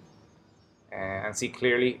naive and see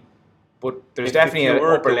clearly. But there's definitely an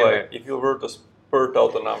upper limit. If you were to spurt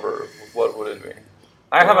out a number, what would it be?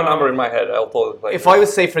 I have a number in my head. I'll tell it later. If I would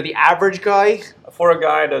say for the average guy, for a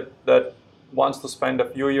guy that wants to spend a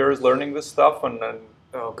few years learning this stuff and then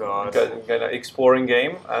kind of exploring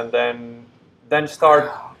game, and then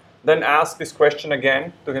ask this question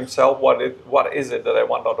again to himself: what is it that I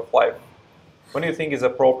want out of life? When do you think is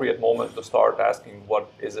appropriate moment to start asking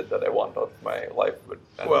what is it that I want out of my life?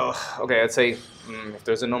 I'd say if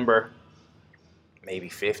there's a number, maybe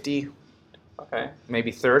 50. Okay.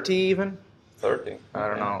 Maybe 30 even. 30. I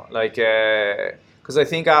don't know. Like, because I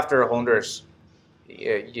think after 100,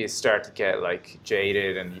 you start to get like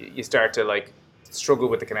jaded and you start to like struggle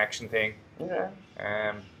with the connection thing. Yeah.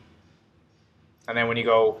 And then when you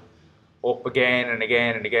go up again and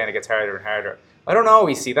again and again, it gets harder and harder. I don't know.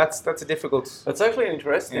 You see, that's a difficult. That's actually an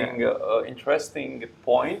interesting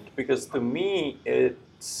point because to me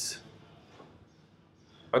it's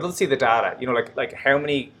I'd love to see the data. You know, like how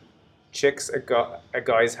many chicks a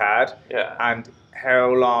guy's had, Yeah. and how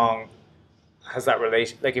long has that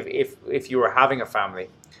relation? Like if you were having a family,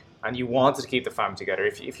 and you wanted to keep the family together,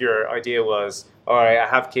 if your idea was, all right, I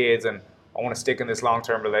have kids and I want to stick in this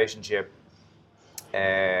long-term relationship,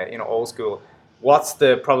 old school. What's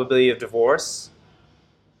the probability of divorce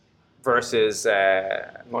versus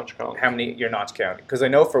Notch count. how many you're not counting? Because I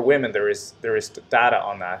know for women there is data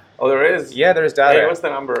on that. Oh, there is. Yeah, there's data. Hey, what's the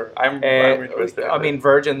number? I'm interested. I mean,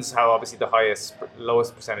 virgins have obviously the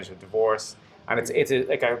lowest percentage of divorce, and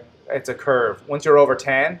it's a curve. Once you're over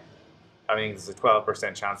 10, I mean, there's a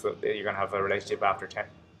 12% chance that you're going to have a relationship after 10,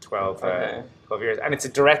 12, 12 years, and it's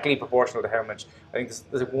directly proportional to how much. I think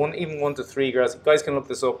there's 1 to 3 girls. Guys can look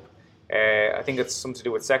this up. I think it's something to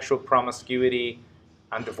do with sexual promiscuity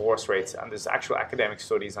and divorce rates, and there's actual academic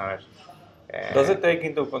studies on it. Does it take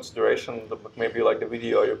into consideration maybe like the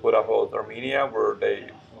video you put up about Armenia, where a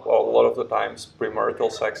lot of the times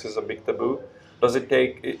premarital sex is a big taboo? Does it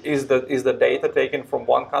is the data taken from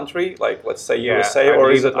one country, like let's say USA,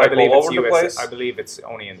 or is it like all over the place? I believe it's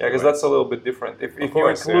only in the because US. that's a little bit different. If you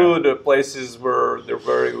include places where they're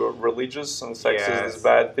very religious and sex is this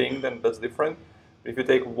bad thing, then that's different. If you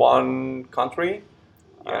take one country,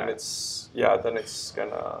 and then it's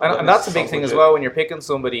gonna. And that's a big thing as well when you're picking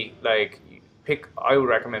somebody. I would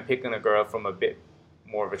recommend picking a girl from a bit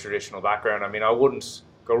more of a traditional background. I mean, I wouldn't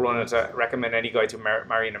go running to recommend any guy to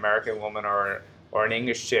marry an American woman or an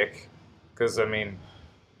English chick, because I mean,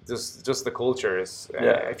 just the culture is.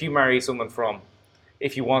 If you marry someone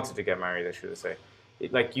if you wanted to get married, I should say,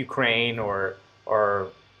 like Ukraine or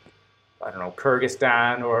I don't know,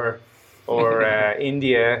 Kyrgyzstan or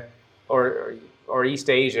India or East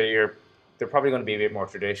Asia, they're probably going to be a bit more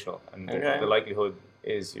traditional, and the likelihood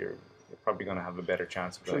is you're probably going to have a better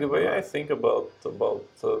chance of the way I think about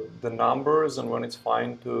the numbers and when it's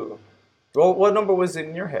fine to. Well, what number was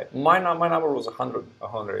in your head? My number was 100.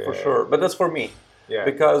 100, for sure, but that's for me. Yeah.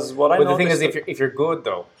 Because what I know. But the thing is, if you're good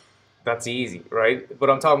though, that's easy, right? But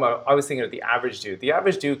I'm talking about. I was thinking of the average dude. The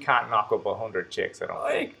average dude can't knock up 100 chicks. I don't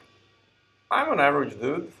think. I'm an average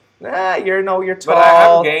dude. Nah, you're tall. But I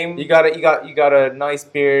have game. You got a nice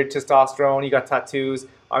beard, testosterone. You got tattoos.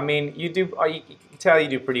 I mean, you do. You can tell you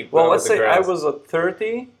do pretty well. Well, let's say I was at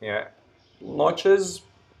 30. Yeah. Notches,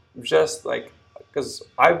 just like because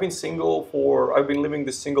I've been living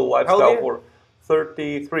this single lifestyle for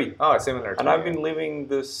 33. Oh, similar. And I've been living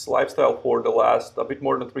this lifestyle for the last a bit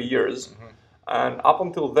more than 3 years. Mm-hmm. And up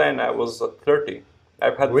until then, I was at 30.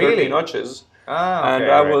 I've had 30 notches. Ah, okay,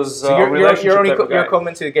 and I was so you're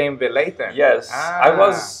coming to the game a bit late then. Yes, I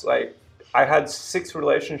was I had 6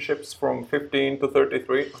 relationships from 15 to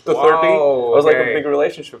 33 to 30. I was like a big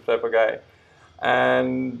relationship type of guy,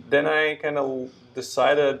 and then I kind of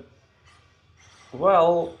decided,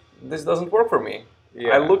 well, this doesn't work for me.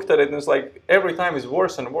 Yeah. I looked at it and it's like every time is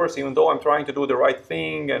worse and worse, even though I'm trying to do the right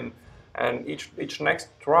thing, and each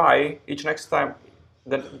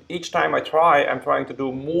time I try, I'm trying to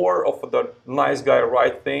do more of the nice guy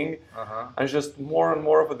right thing, and just more and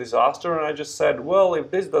more of a disaster. And I just said, well, if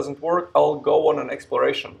this doesn't work, I'll go on an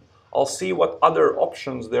exploration. I'll see what other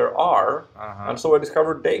options there are. And so I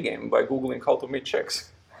discovered Day Game by Googling how to meet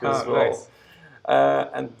chicks as well. Nice.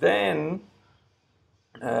 And then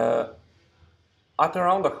at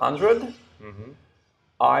around 100,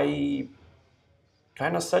 I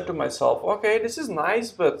kind of said to myself, okay, this is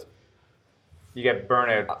nice, but you get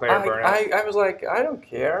burnout, burnout. I was like, I don't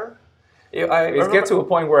care. It gets to a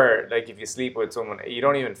point where, like, if you sleep with someone, you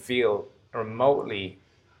don't even feel remotely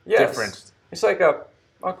different. It's like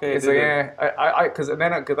It's like, because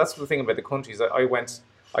that's the thing about the countries.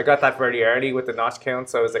 I got that very early with the notch count,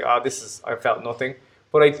 so I was like, I felt nothing.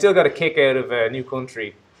 But I still got a kick out of a new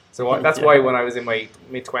country. So that's why when I was in my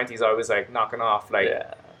mid-20s, I was like knocking off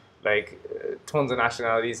tons of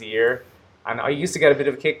nationalities a year. And I used to get a bit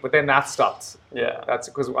of a kick, but then that stopped. Yeah. That's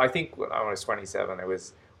because I think when I was 27,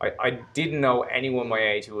 I didn't know anyone my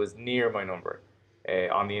age who was near my number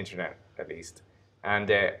on the internet, at least.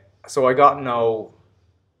 And so I got no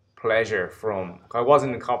pleasure from, I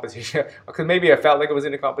wasn't in competition, because maybe I felt like I was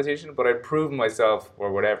in a competition, but I'd proven myself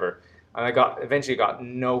or whatever. And I eventually got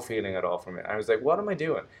no feeling at all from it. I was like, what am I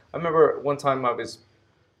doing? I remember one time I was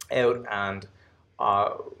out and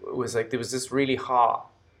it was like, there was this really hot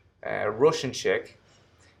Russian chick,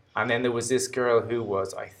 and then there was this girl who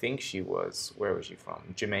was, I think she was, where was she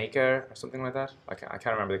from? Jamaica or something like that. I can't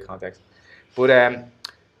remember the context. But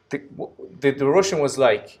the Russian was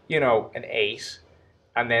like, an 8,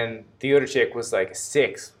 and then the other chick was like a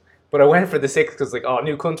 6. But I went for the 6 because like,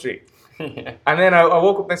 new country. Yeah. And then I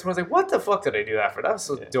woke up next morning, I was like, what the fuck did I do that for? That was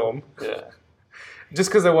so dumb. Yeah. just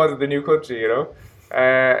because I wanted the new country,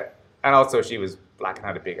 and also she was black and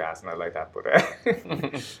had a big ass, and I like that.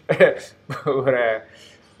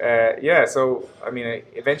 Yeah. So I mean, it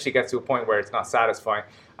eventually gets to a point where it's not satisfying,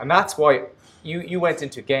 and that's why you went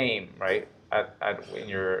into game, right? When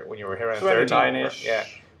you were here around 29-ish. yeah.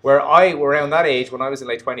 Where I around that age, when I was in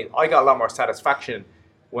late 20s, I got a lot more satisfaction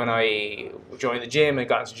when I joined the gym and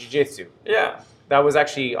got into jiu-jitsu. Yeah. That was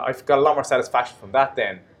actually, I got a lot more satisfaction from that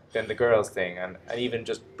than the girls thing, and even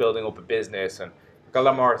just building up a business, and got a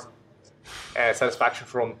lot more satisfaction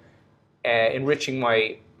from enriching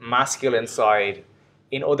my masculine side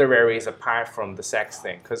in other areas apart from the sex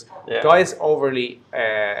thing. Because guys overly,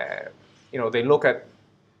 they look at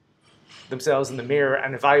themselves in the mirror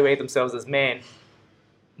and evaluate themselves as men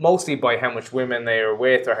mostly by how much women they are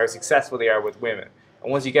with or how successful they are with women.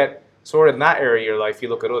 And once you get sorted in that area of your life, you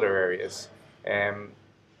look at other areas. And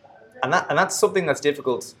that's something that's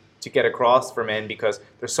difficult to get across for men because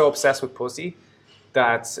they're so obsessed with pussy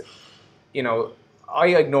that, I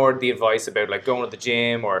ignored the advice about like going to the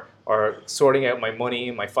gym or sorting out my money,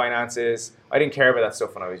 my finances. I didn't care about that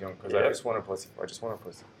stuff when I was young because I just wanted pussy.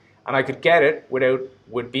 And I could get it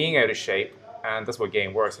with being out of shape, and that's what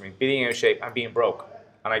game works. I mean, being out of shape and being broke.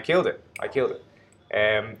 And I killed it.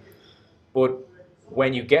 But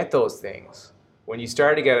when you get those things, when you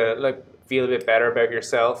start to feel a bit better about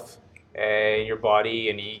yourself, your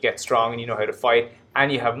body, and you get strong and you know how to fight,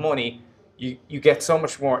 and you have money, you get so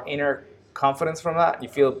much more inner confidence from that. You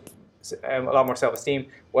feel a lot more self-esteem.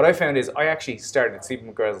 What I found is I actually started sleeping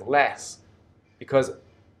with girls less because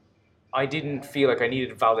I didn't feel like I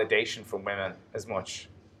needed validation from women as much.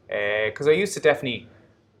 Because I used to definitely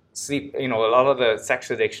sleep, a lot of the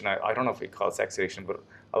sex addiction, I don't know if we call it sex addiction, but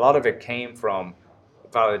a lot of it came from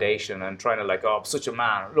validation and trying to I'm such a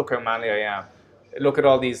man, look how manly I am, look at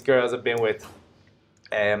all these girls I've been with.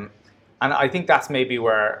 And I think that's maybe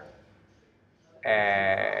where,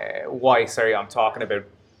 I'm talking about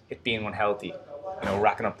it being unhealthy,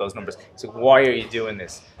 racking up those numbers. So why are you doing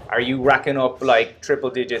this? Are you racking up like triple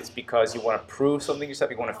digits because you want to prove something to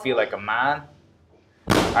yourself, you want to feel like a man?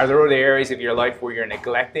 Are there other areas of your life where you're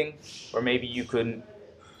neglecting, or maybe you could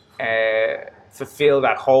fulfill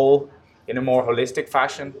that hole in a more holistic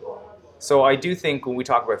fashion? So I do think when we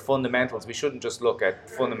talk about fundamentals, we shouldn't just look at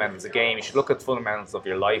fundamentals of game. You should look at fundamentals of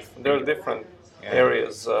your life. There are different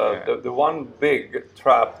areas. The one big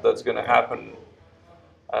trap that's going to happen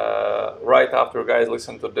right after guys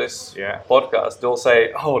listen to this podcast, they'll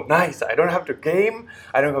say, "Oh, nice! I don't have to game.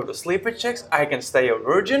 I don't have to sleep with chicks. I can stay a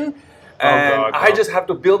virgin." And I just have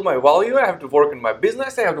to build my value. I have to work in my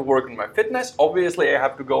business. I have to work in my fitness. Obviously, I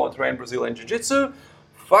have to go and train Brazilian Jiu-Jitsu.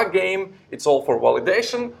 Fuck game. It's all for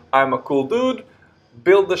validation. I'm a cool dude.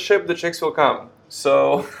 Build the ship. The chicks will come.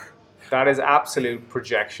 So that is absolute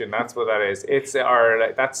projection. That's what that is.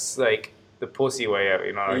 That's like the pussy way out.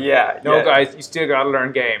 Guys, you still gotta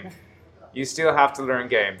learn game. You still have to learn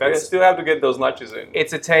game. You still have to get those notches in.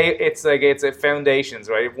 It's a foundations,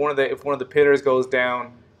 right? If one of the pillars goes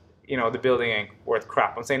down, the building ain't worth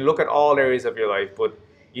crap. I'm saying look at all areas of your life, but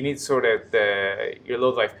you need sort of your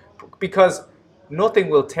love life. Because nothing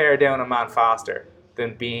will tear down a man faster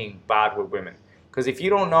than being bad with women. Because if you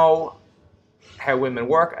don't know how women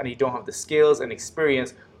work and you don't have the skills and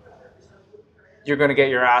experience, you're going to get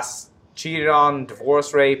your ass cheated on,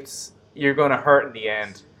 divorce raped. You're going to hurt in the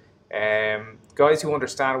end. Guys who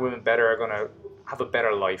understand women better are going to have a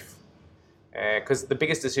better life. Because the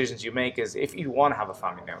biggest decisions you make is if you want to have a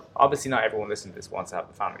family now. Obviously, not everyone listening to this wants to have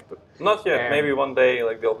a family, but not yet. Maybe one day,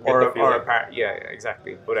 they'll get the feeling. Yeah,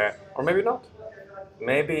 exactly. But or maybe not.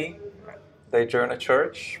 Maybe they join a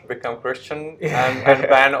church, become Christian, and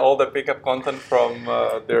ban all the pickup content from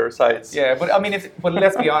their sites. Yeah, but I mean, but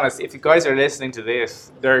let's be honest. If you guys are listening to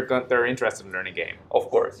this, they're interested in learning game. Of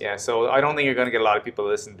course. Yeah. So I don't think you're going to get a lot of people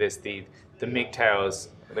to listen to this. The MGTOWs,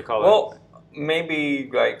 they call it. Well,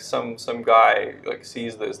 maybe some guy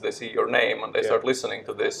sees this, they see your name, and they start listening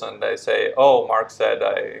to this, and they say, "Oh, Mark said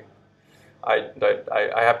I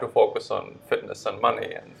have to focus on fitness and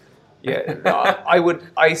money." And I'm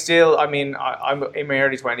in my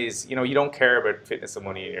early 20s. You don't care about fitness and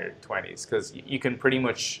money in your 20s because you can pretty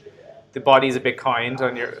much, the body's a bit kind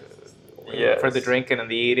on your for the drinking and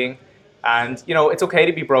the eating. And it's okay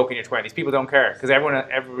to be broke in your 20s. People don't care because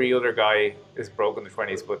every other guy is broke in their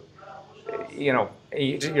 20s, but you're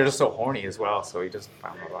just so horny as well, so you just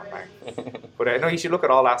bang, bang, bang. But no, you should look at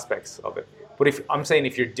all aspects of it. But if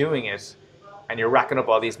you're doing it and you're racking up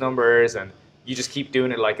all these numbers and you just keep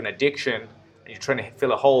doing it like an addiction and you're trying to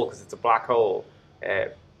fill a hole because it's a black hole,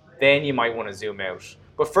 then you might want to zoom out.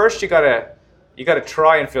 But first you gotta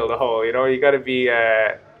try and fill the hole. You gotta be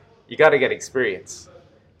you got to get experience.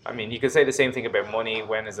 I mean, you could say the same thing about money.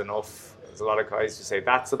 When is enough? There's a lot of guys who say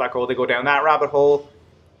that's the back hole. They go down that rabbit hole.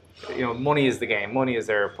 You know, money is the game. Money is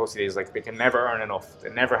their pussy. Is like they can never earn enough.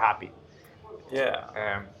 They're never happy.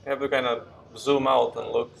 Yeah. You have to kind of zoom out and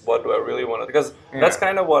look, what do I really want to, because that's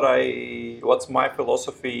kind of what's my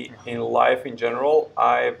philosophy in life in general.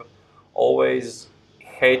 I've always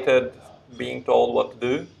hated being told what to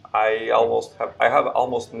do. I have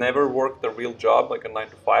almost never worked a real job, like a 9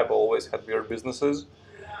 to 5. I always had weird businesses.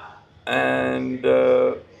 And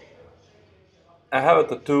I have a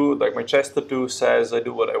tattoo, like my chest tattoo says, I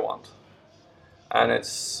do what I want. And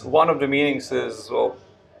it's, one of the meanings is, well,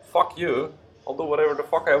 fuck you, I'll do whatever the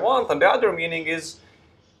fuck I want. And the other meaning is,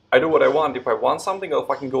 I do what I want. If I want something, I'll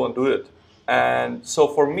fucking go and do it. And so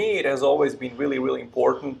for me, it has always been really, really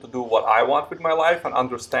important to do what I want with my life and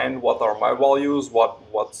understand what are my values,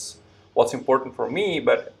 what's important for me.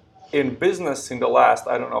 But in business, in the last,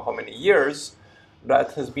 I don't know how many years,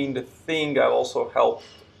 that has been the thing I've also helped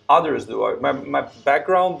others do. My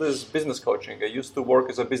background is business coaching. I used to work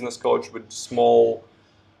as a business coach with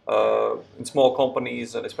in small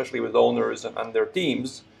companies, and especially with owners and their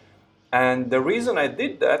teams. And the reason I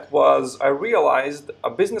did that was I realized a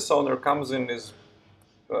business owner comes in his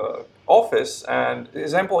office and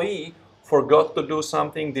his employee forgot to do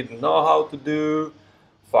something, didn't know how to do,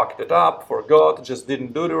 fucked it up, forgot, just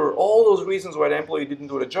didn't do it. There were all those reasons why the employee didn't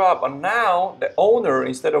do the job. And now the owner,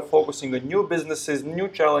 instead of focusing on new businesses, new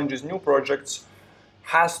challenges, new projects,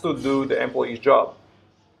 has to do the employee's job.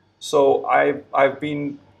 So I've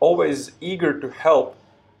been always eager to help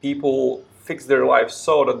people fix their lives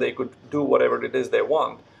so that they could do whatever it is they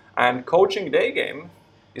want. And coaching day game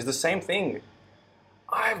is the same thing.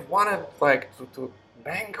 I wanted to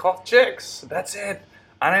bang hot chicks. That's it.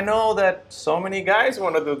 And I know that so many guys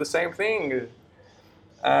want to do the same thing.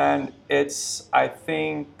 And it's, I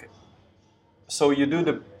think, so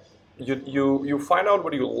you find out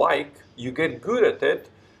what you like, you get good at it,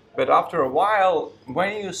 but after a while,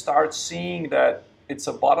 when you start seeing that it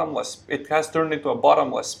has turned into a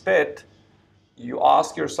bottomless pit, you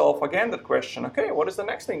ask yourself again that question, okay, what is the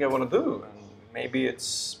next thing I want to do? And maybe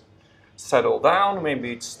it's settle down,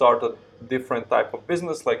 maybe it's start a different type of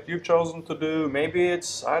business like you've chosen to do, maybe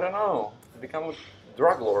it's, I don't know, become a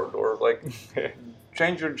drug lord or like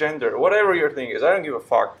change your gender, whatever your thing is, I don't give a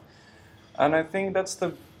fuck. And I think that's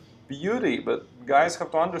the beauty, but guys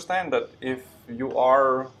have to understand that if you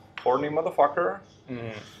are horny motherfucker,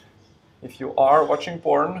 if you are watching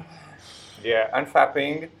porn and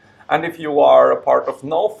fapping, and if you are a part of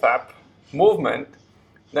no-fap movement,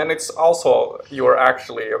 then it's also, you're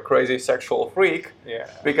actually a crazy sexual freak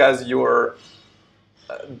because you're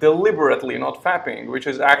deliberately not fapping, which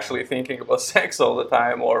is actually thinking about sex all the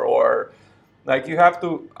time, or like you have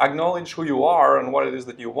to acknowledge who you are and what it is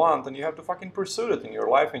that you want, and you have to fucking pursue it in your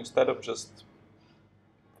life instead of just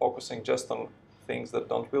focusing just on things that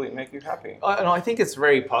don't really make you happy. And I think it's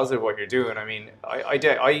very positive what you're doing. I mean, I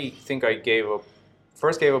think I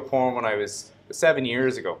first gave up porn when I was 7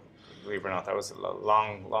 years ago. Believe it or not, that was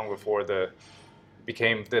long before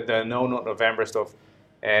became the No Nut November stuff.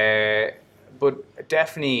 But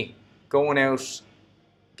definitely going out,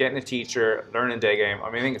 getting a teacher, learning day game. I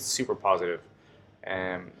mean, I think it's super positive.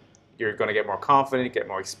 You're going to get more confident, get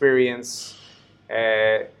more experience.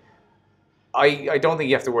 I don't think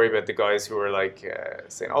you have to worry about the guys who are like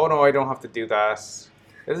saying, "Oh no, I don't have to do that."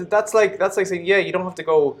 That's like saying, "Yeah, you don't have to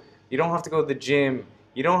go to the gym.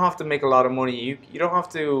 You don't have to make a lot of money. You don't have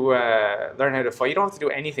to learn how to fight. You don't have to do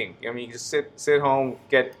anything. I mean, you just sit home,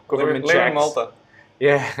 get government checks." Live in Malta.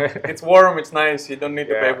 Yeah, it's warm. It's nice. You don't need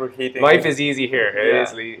to pay for heating. Life is easy here.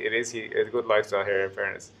 It is a good lifestyle here. In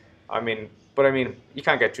fairness, I mean, you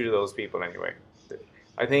can't get through to those people anyway.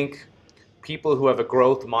 I think people who have a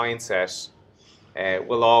growth mindset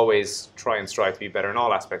will always try and strive to be better in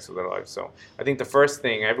all aspects of their lives. So I think the first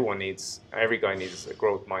thing every guy needs is a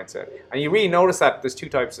growth mindset. And you really notice that there's two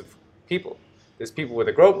types of people. There's people with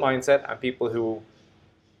a growth mindset and people who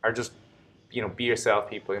are just, be yourself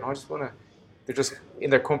people. They're just in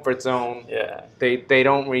their comfort zone. Yeah. They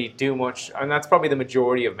don't really do much. And that's probably the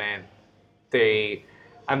majority of men. They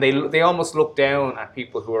almost look down at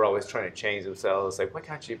people who are always trying to change themselves. Like, why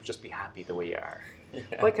can't you just be happy the way you are?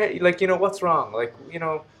 Yeah. What's wrong?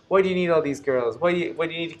 Why do you need all these girls? Why do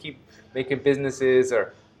you need to keep making businesses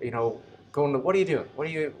or, going to, what are you doing?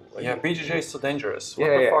 BJJ is so dangerous. What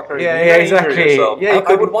the fuck are you doing? Yeah, exactly.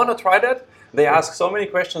 I would want to try that. They ask so many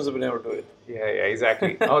questions, but never do it. Yeah,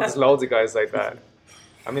 exactly. Oh, there's loads of guys like that.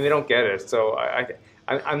 I mean, they don't get it. So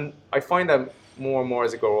I find that more and more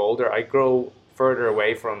as I grow older, I grow further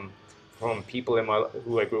away from people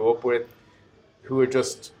who I grew up with, who are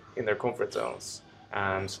just in their comfort zones.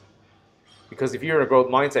 And because if you're in a growth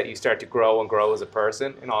mindset, you start to grow and grow as a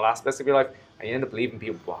person in all aspects of your life, and you end up leaving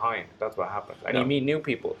people behind. That's what happens. And you meet new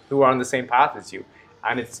people who are on the same path as you,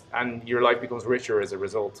 and your life becomes richer as a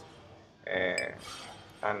result.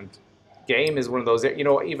 And game is one of those.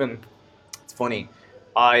 Even it's funny.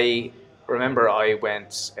 I remember I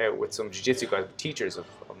went out with some jiu-jitsu guys, teachers of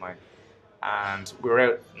mine, and we were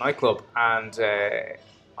out at a nightclub, and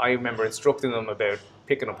I remember instructing them about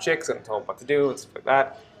picking up chicks and told them what to do and stuff like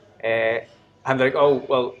that. And they're like, oh,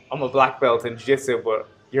 well, I'm a black belt in jiu-jitsu, but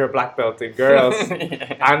you're a black belt in girls.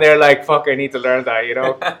 And they're like, fuck, I need to learn that,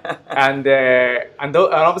 and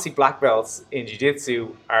obviously black belts in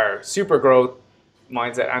jiu-jitsu are super growth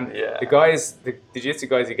mindset. And the jiu-jitsu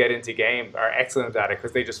guys who get into game are excellent at it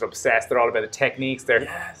because they just are obsessed. They're all about the techniques.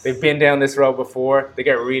 They've been down this road before. They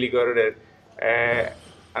get really good at it.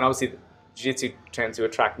 And obviously jiu-jitsu tends to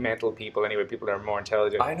attract mental people anyway, people that are more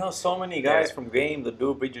intelligent. I know so many guys from game that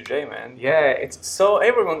do BJJ, man. Yeah, it's so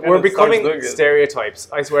everyone. We're becoming stereotypes.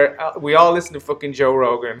 I swear, we all listen to fucking Joe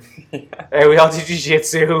Rogan. We all do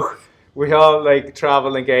jiu-jitsu. We all like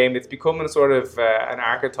travel and game. It's becoming sort of an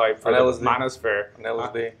archetype for the manosphere.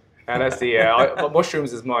 LSD. LSD. Yeah,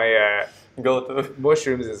 mushrooms is my go-to.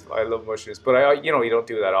 Mushrooms is I love mushrooms, but you don't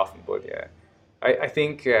do that often. But yeah, I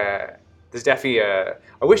think. There's definitely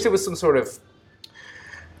I wish there was some sort of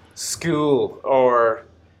school or,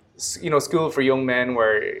 school for young men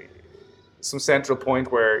where some central point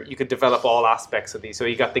where you could develop all aspects of these. So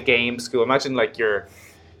you got the game school. Imagine like you're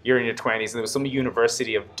in your 20s and there was some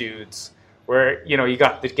university of dudes where, you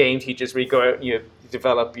got the game teachers where you go out and you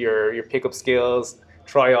develop your pickup skills,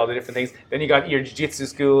 try all the different things. Then you got your jiu-jitsu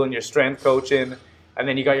school and your strength coaching. And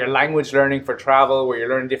then you got your language learning for travel where you're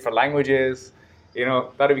learning different languages.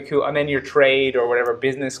 That'd be cool. And then your trade or whatever,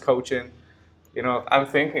 business coaching, I'm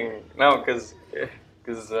thinking now because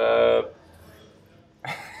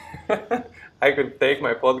I could take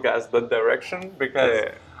my podcast that direction because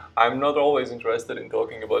I'm not always interested in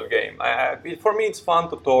talking about game. For me, it's fun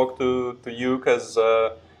to talk to you because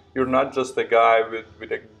you're not just a guy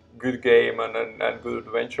with a good game and good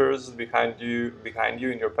adventures behind you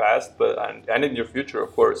in your past, and in your future,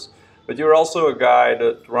 of course. But you're also a guy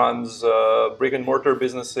that runs brick and mortar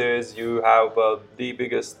businesses. You have the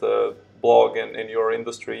biggest blog in your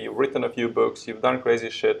industry. You've written a few books. You've done crazy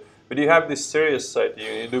shit. But you have this serious side to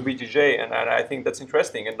you. You do BJJ, and I think that's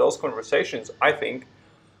interesting. And those conversations, I think,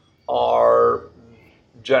 are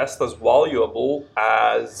just as valuable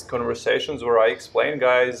as conversations where I explain,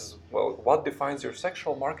 guys, well, what defines your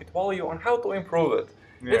sexual market value and how to improve it.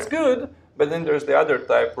 Yeah. It's good, but then there's the other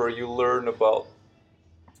type where you learn about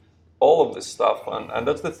all of this stuff, and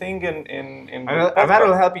that's the thing in and that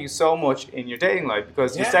will help you so much in your dating life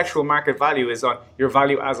because your sexual market value is on your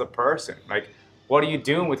value as a person. Like, what are you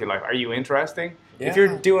doing with your life? Are you interesting? Yeah. If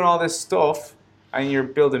you're doing all this stuff and you're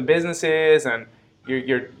building businesses and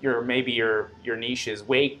you're maybe your niche is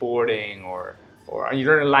wakeboarding or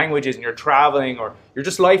you're learning languages and you're traveling or your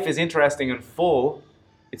just life is interesting and full,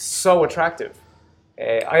 it's so attractive.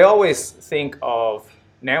 I always think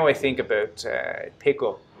about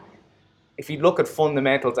pickup. If you look at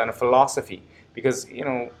fundamentals and a philosophy, because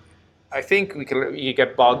I think you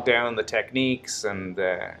get bogged down in the techniques and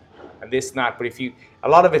this and that, but a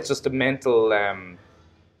lot of it's just a mental,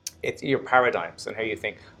 it's your paradigms and how you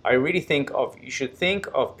think. I really you should think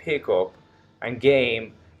of pickup and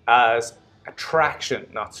game as attraction,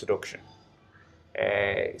 not seduction.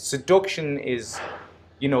 Seduction is,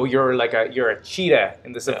 you're a cheetah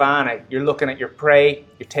in the savannah. You're looking at your prey,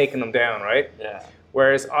 you're taking them down, right? Yeah.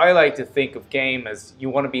 Whereas I like to think of game as you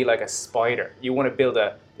want to be like a spider. You want to build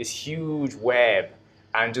this huge web,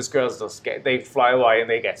 and just girls they fly away and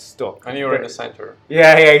they get stuck. And you're in the center.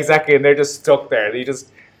 Yeah, exactly. And they're just stuck there.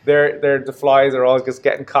 The flies are all just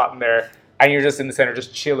getting caught in there, and you're just in the center,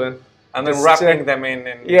 just chilling. And then wrapping them in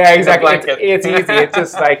yeah, exactly. It's easy. It's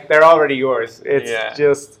just like they're already yours. It's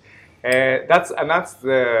just that's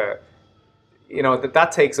the.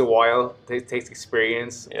 That takes a while. It takes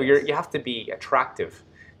experience. Yes. But you have to be attractive.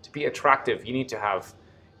 To be attractive, you need to have.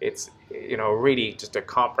 It's really just a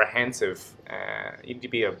comprehensive. You need to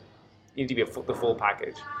be the full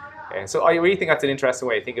package. So I really think that's an interesting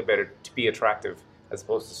way to think about it. To be attractive as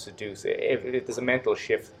opposed to seduce. If there's a mental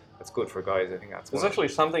shift, that's good for guys. I think that's. It's actually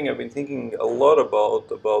something I've been thinking a lot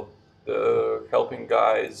about helping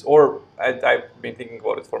guys, or I've been thinking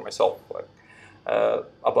about it for myself,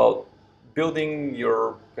 about building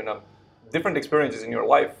your different experiences in your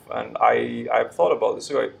life, and I've thought about this.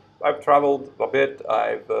 So I've traveled a bit.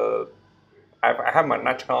 I have my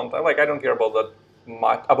match count. I don't care about that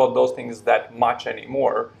much, about those things that much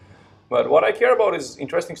anymore. But what I care about is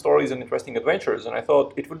interesting stories and interesting adventures. And I thought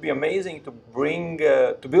it would be amazing to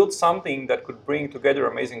to build something that could bring together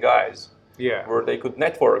amazing guys. Yeah. Where they could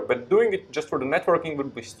network. But doing it just for the networking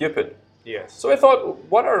would be stupid. Yes. So I thought,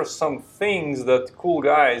 what are some things that cool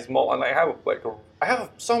guys? And I have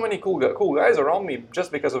so many cool guys around me just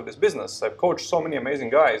because of this business. I've coached so many amazing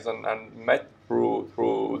guys and met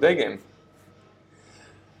through day game.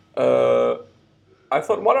 I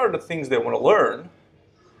thought, what are the things they want to learn?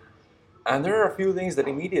 And there are a few things that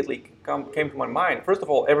immediately came to my mind. First of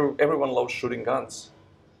all, everyone loves shooting guns.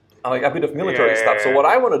 And like a bit of military stuff. So what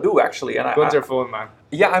I want to do actually, and guns are fun, man.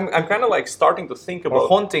 Yeah, I'm kind of like starting to think about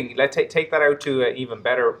hunting. Let's take that out to an even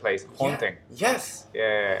better place. Hunting. Yeah. Yes.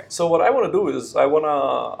 Yeah. So what I want to do is I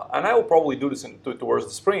will probably do this towards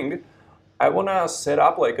the spring. I want to set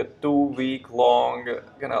up like a 2-week long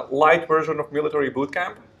kind of light version of military boot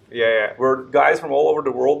camp. Yeah. Where guys from all over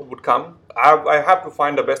the world would come. I have to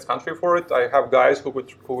find the best country for it. I have guys who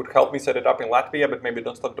would help me set it up in Latvia, but maybe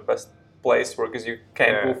that's not the best place because you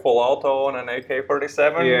can't do full auto on an AK-47.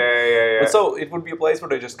 Yeah. But so it would be a place where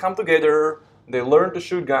they just come together. They learn to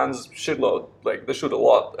shoot guns, shitload, like they shoot a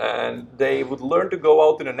lot, and they would learn to go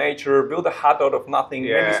out in the nature, build a hut out of nothing,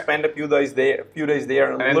 maybe spend a few days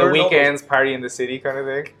there, and learn the weekends party in the city kind of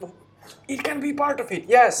thing. It can be part of it,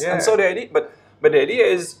 yes. Yeah. And so the idea, but the idea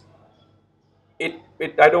is,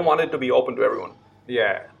 I don't want it to be open to everyone.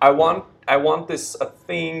 Yeah. I want this a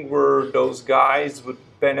thing where those guys would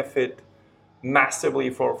benefit massively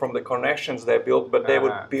from the connections they built, but they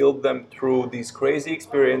would build them through these crazy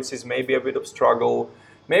experiences, maybe a bit of struggle.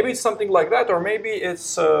 Maybe it's something like that, or maybe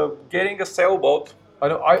it's getting a sailboat.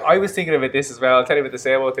 I was thinking about this as well. I'll tell you about the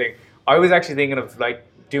sailboat thing. I was actually thinking of like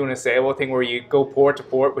doing a sailboat thing where you go port to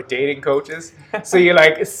port with dating coaches. So you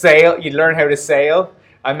like sail, you learn how to sail.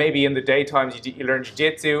 And maybe in the daytime you learn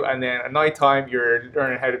jiu-jitsu, and then at nighttime you're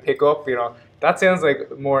learning how to pick up. That sounds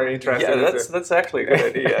like more interesting. Yeah, that's actually a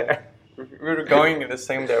good idea. We're going in the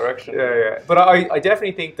same direction. Yeah. But I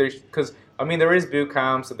definitely think because there is boot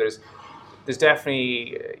camps, and there's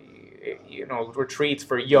definitely retreats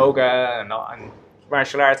for yoga and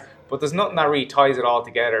martial arts, but there's nothing that really ties it all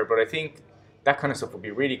together. But I think that kind of stuff would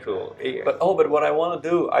be really cool. But what I want to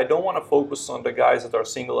do, I don't want to focus on the guys that are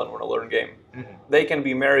single and want to learn game. Mm-hmm. They can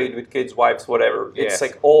be married with kids, wives, whatever. It's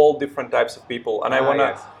like all different types of people, and I want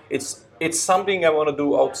to. Yes. It's something I want to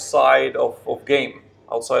do outside of game,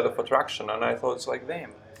 outside of attraction, and I thought it's like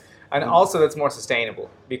damn. And also that's more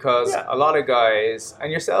sustainable because a lot of guys,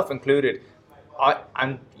 and yourself included,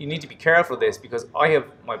 and you need to be careful of this because I have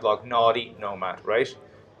my blog Naughty Nomad, right?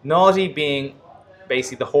 Naughty being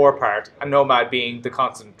basically the whore part, and Nomad being the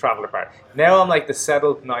constant traveler part. Now I'm like the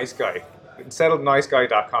settled nice guy.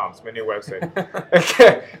 SettledNiceGuy.com is my new website.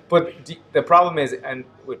 But the problem is, and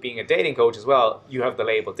with being a dating coach as well, you have the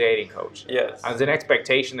label dating coach. Yes. And there's an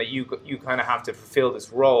expectation that you kind of have to fulfill this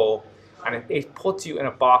role, and it puts you in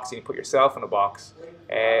a box, and you put yourself in a box.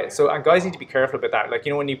 And guys need to be careful about that. Like,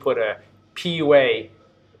 when you put a PUA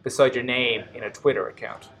beside your name in a Twitter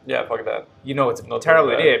account. Yeah, fuck that. It's a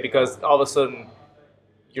terrible idea because all of a sudden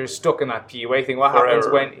you're stuck in that PUA thing. What happens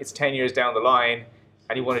when it's 10 years down the line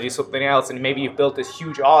and you want to do something else, and maybe you've built this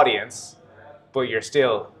huge audience, but you're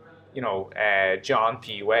still, John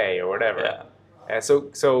PUA or whatever. Yeah. So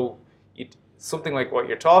something like what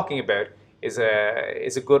you're talking about is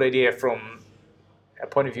a good idea from a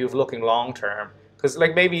point of view of looking long term. Because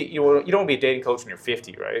maybe you don't want to be a dating coach when you're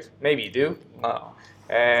 50, right? Maybe you do. No.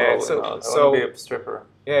 Probably not. I want to be a stripper.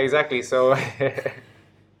 Yeah, exactly. So.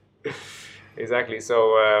 Exactly.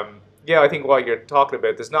 So, I think what you're talking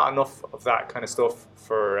about, there's not enough of that kind of stuff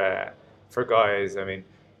for guys.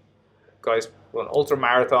 Guys run ultra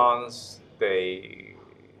marathons. They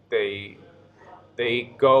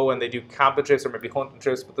go and they do camping trips or maybe hunting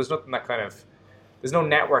trips, but there's nothing there's no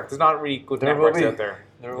network. There's not really good networks out there.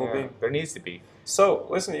 There will be. There needs to be. So,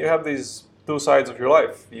 listen, you have these two sides of your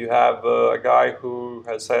life. You have a guy who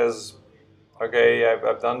says, okay,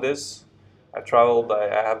 I've done this. I traveled, I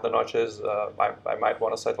have the notches, I might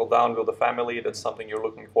want to settle down, build a family. That's something you're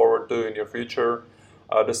looking forward to in your future.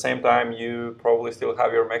 At the same time, you probably still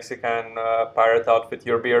have your Mexican pirate outfit.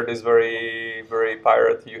 Your beard is very, very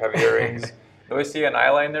pirate. You have earrings. Do I see an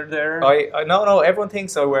eyeliner there? No, everyone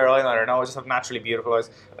thinks I wear eyeliner. No, I just have naturally beautiful eyes.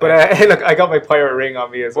 But look, I got my pirate ring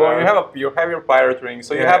on me as well. You have your pirate ring,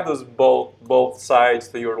 so you have those both sides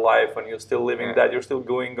to your life, and you're still living that. You're still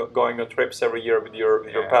going on trips every year with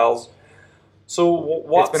your pals. So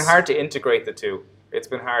it's been hard to integrate the two. It's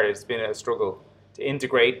been hard. It's been a struggle to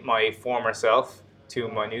integrate my former self to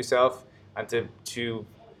my new self, and to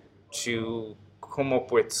come up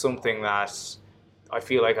with something that I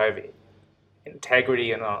feel like I've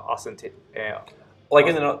integrity and authenticity. Like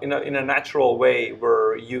in a natural way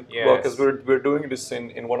where you well, because we're doing this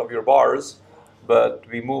in one of your bars, but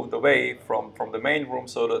we moved away from the main room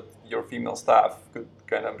so that your female staff could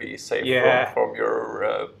kind of be safe from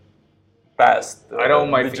your past I don't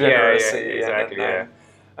mind degeneracy. Exactly.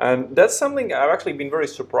 And that's something I've actually been very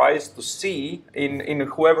surprised to see in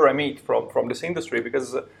whoever I meet from this industry,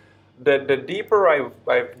 because the deeper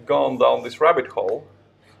I've gone down this rabbit hole,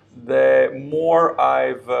 the more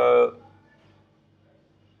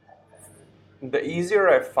the easier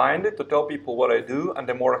I find it to tell people what I do, and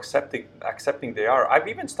the more accepting they are. I've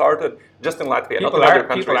even started just in Latvia, not in other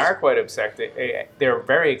countries. People are quite accepting. They're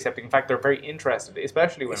very accepting. In fact, they're very interested,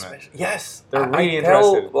 especially women. Yes, they're really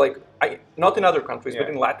interested. Not in other countries, but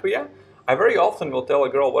in Latvia, I very often will tell a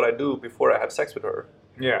girl what I do before I have sex with her.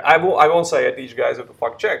 Yeah, I won't say I teach guys how to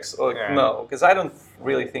fuck chicks. No, because I don't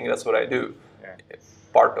really think that's what I do. Yeah.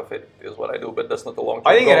 Part of it is what I do, but that's not the long-term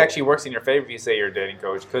I think goal. It actually works in your favor if you say you're a dating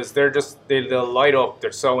coach, because they'll light up.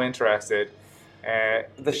 They're so interested.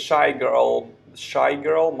 The shy girl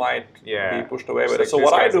might be pushed away with it. So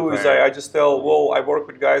what I do is I just tell, well, I work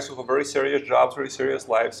with guys who have very serious jobs, very serious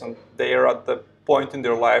lives, and they are at the point in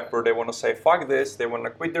their life where they want to say, fuck this, they want to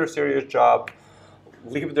quit their serious job,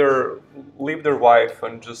 leave their wife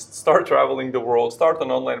and just start traveling the world, start an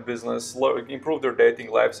online business, improve their dating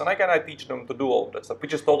lives, and I teach them to do all of that stuff,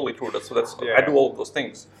 which is totally true. I do all of those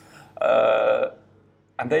things, and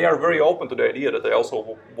they are very open to the idea that I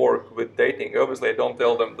also work with dating. Obviously, I don't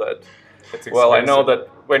tell them that. Well, I know that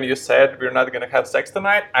when you said we're not going to have sex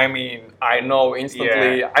tonight, I mean, I know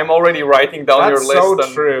instantly. Yeah. I'm already writing down your list. That's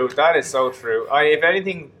so true. That is so true. If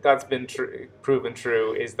anything that's been proven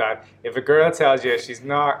true is that if a girl tells you she's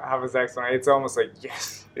not having sex tonight, it's almost like,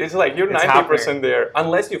 yes. It's like you're 90% there,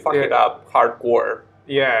 unless you fuck it up hardcore.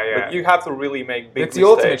 Yeah. But you have to really make big mistakes. It's the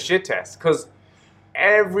ultimate shit test, because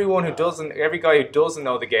every guy who doesn't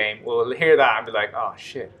know the game will hear that and be like, oh,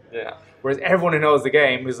 shit. Yeah. Whereas everyone who knows the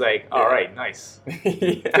game is like, all right, nice.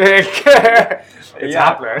 It's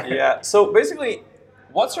happening. Yeah. So basically,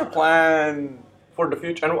 what's your plan for the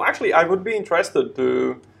future? And actually, I would be interested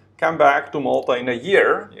to come back to Malta in a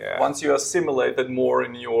year once you assimilated more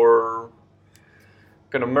in your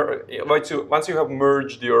kind of once you have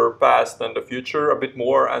merged your past and the future a bit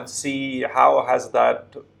more, and see how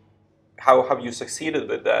have you succeeded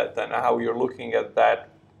with that, and how you're looking at that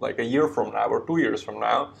like a year from now or 2 years from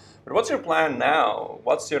now. But what's your plan now?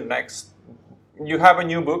 What's your next? You have a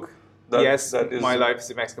new book. Yes, My Life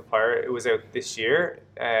as a Mexican Pirate. It was out this year.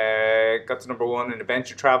 Got to #1 in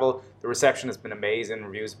adventure travel. The reception has been amazing.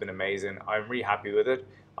 Reviews have been amazing. I'm really happy with it.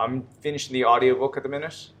 I'm finishing the audiobook at the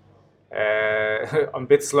minute. I'm a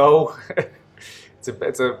bit slow.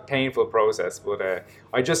 It's a painful process, but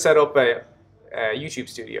I just set up a YouTube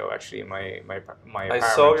studio actually in my apartment. I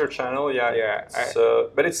saw your channel,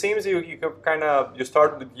 but it seems you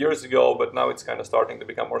started it years ago, but now it's kind of starting to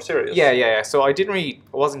become more serious. Yeah. So I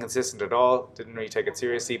wasn't consistent at all. Didn't really take it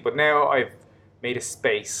seriously. But now I've made a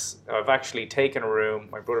space. I've actually taken a room.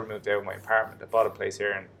 My brother moved out of my apartment. I bought a place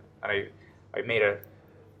here, and I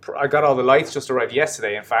got all the lights just arrived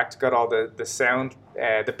yesterday. In fact, got all the sound,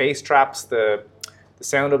 the bass traps, the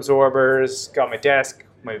sound absorbers. Got my desk.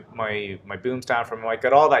 My boom stand from I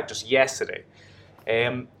got all that just yesterday,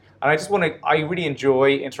 and I really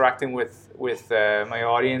enjoy interacting with my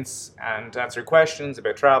audience and answering questions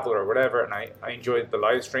about travel or whatever, and I enjoy the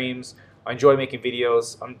live streams. I enjoy making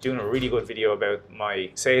videos. I'm doing a really good video about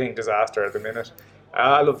my sailing disaster at the minute.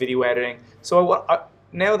 I love video editing. So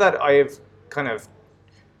now that I've kind of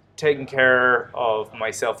taken care of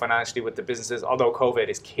myself financially with the businesses, although COVID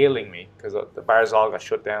is killing me because the bars all got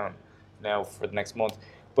shut down now for the next month,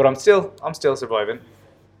 but I'm still surviving.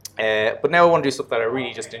 But now I want to do stuff that I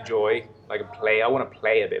really just enjoy, like play. I want to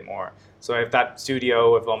play a bit more. So I have that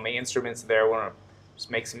studio, I have all my instruments there. I want to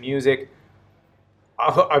just make some music.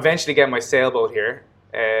 I'll eventually get my sailboat here.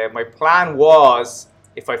 My plan was,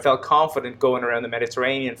 if I felt confident going around the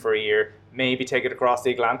Mediterranean for a year, maybe take it across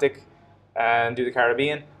the Atlantic and do the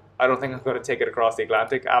Caribbean. I don't think I'm going to take it across the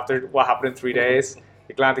Atlantic after what happened in 3 days.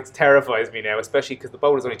 The Atlantic terrifies me now, especially because the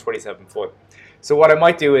boat is only 27 foot. So what I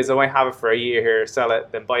might do is I might have it for a year here, sell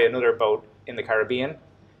it, then buy another boat in the Caribbean.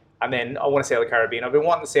 And then I want to sail the Caribbean. I've been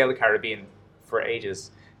wanting to sail the Caribbean for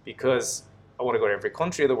ages because I want to go to every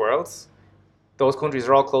country of the world. Those countries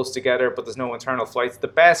are all close together, but there's no internal flights. The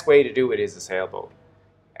best way to do it is a sailboat.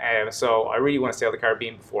 So I really want to sail the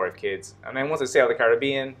Caribbean before I have kids. And then once I sail the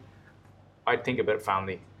Caribbean, I'd think about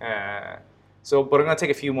family. But I'm going to take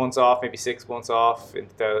a few months off, maybe 6 months off in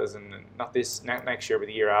 2000, not next year, but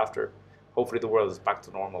the year after. Hopefully the world is back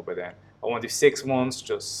to normal by then. I want to do 6 months,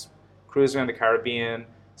 just cruising around the Caribbean,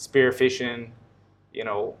 spearfishing,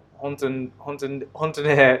 hunting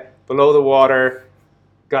below the water.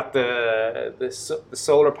 Got the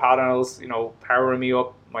solar panels, powering me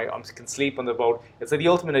up. I can sleep on the boat. It's like the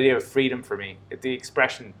ultimate idea of freedom for me. The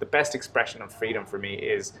best expression of freedom for me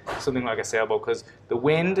is something like a sailboat, because the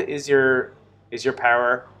wind is your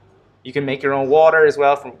power. You can make your own water as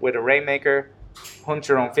well with a rainmaker. Hunt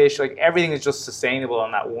your own fish. Like everything is just sustainable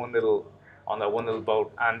on that one little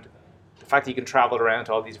boat. And the fact that you can travel around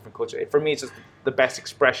to all these different cultures, for me, it's just the best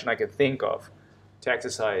expression I can think of to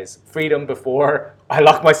exercise freedom before I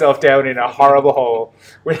lock myself down in a horrible hole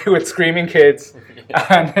with screaming kids,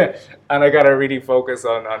 and I gotta really focus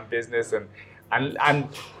on business and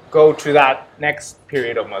go through that next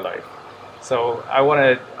period of my life. So I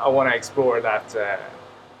wanna explore that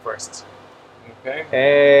first.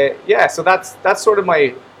 Okay. So that's sort of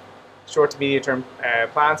my short to medium term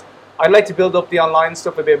plans. I'd like to build up the online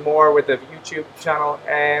stuff a bit more with the YouTube channel,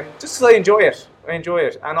 just because I enjoy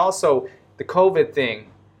it, and also the COVID thing,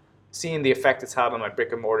 seeing the effect it's had on my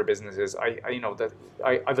brick and mortar businesses. I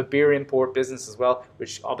have a beer import business as well,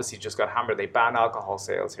 which obviously just got hammered. They banned alcohol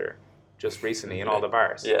sales here just recently in all the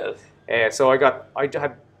bars. Yes. So I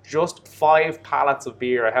had just 5 pallets of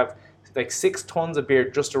beer. I have like 6 tons of beer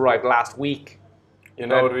just arrived last week. You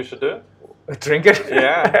know what we should do? Drink it.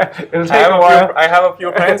 Yeah. It'll take a while. I have a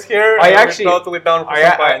few friends here. I actually totally down for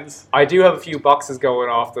some pints. I do have a few boxes going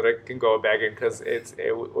off that I can go begging, because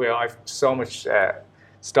I've so much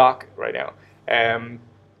stock right now.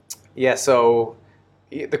 So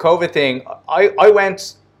the COVID thing, I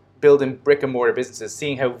went building brick and mortar businesses,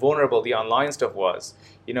 seeing how vulnerable the online stuff was.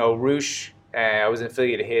 Roosh, I was an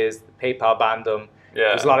affiliate of his. PayPal banned them. Yeah.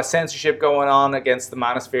 There's a lot of censorship going on against the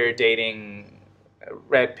manosphere, dating,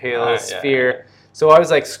 red pills, fear. So I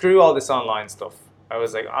was like, screw all this online stuff. I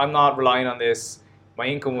was like, I'm not relying on this. My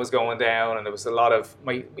income was going down, and there was a lot of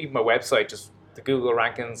even my website, just the Google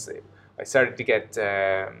rankings. I started to get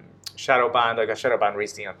shadow banned. I got shadow banned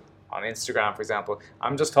recently on Instagram, for example.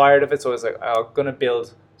 I'm just tired of it, so I was like, I'm going to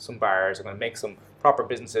build some bars. I'm going to make some proper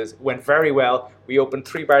businesses. It went very well. We opened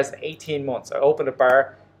 3 bars in 18 months. I opened a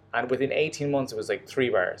bar, and within 18 months, it was like 3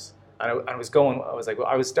 bars. And I was starting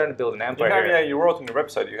to build an empire here. You wrote on your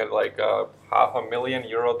website you had like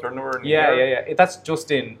 €500,000 turnover in a year. Yeah. That's just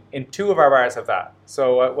in 2 of our bars have that.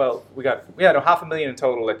 So we had $500,000 in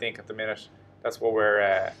total, I think, at the minute. That's what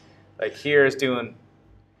we're like. Here is doing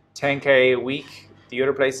 10K a week. The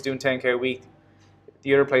other place is doing 10K a week.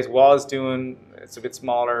 The other place was doing, it's a bit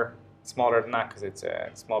smaller than that because it's a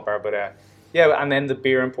small bar, but and then the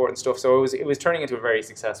beer import and stuff. So it was turning into a very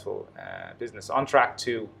successful business, on track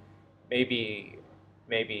to maybe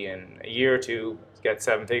in a year or two get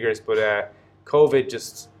 7 figures, but COVID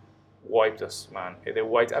just wiped us, man. They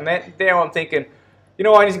wiped, and then I'm thinking,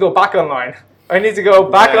 I need to go back online. I need to go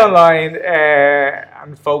back online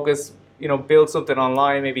and focus, build something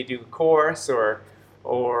online, maybe do a course or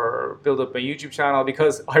build up my YouTube channel,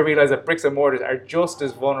 because I realize that bricks and mortars are just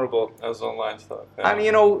as vulnerable as online stuff. Yeah.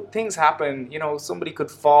 And things happen. Somebody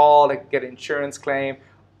could fall, they could get an insurance claim.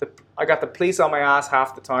 I got the police on my ass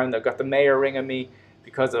half the time. I've got the mayor ringing me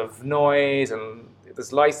because of noise, and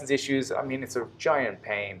there's license issues. I mean, it's a giant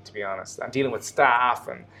pain, to be honest. I'm dealing with staff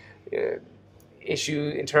and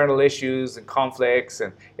internal issues and conflicts,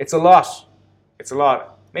 and it's a lot. It's a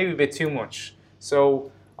lot, maybe a bit too much.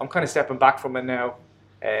 So I'm kind of stepping back from it now.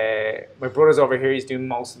 My brother's over here. He's doing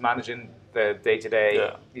most of managing the day-to-day.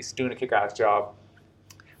 Yeah. He's doing a kick-ass job.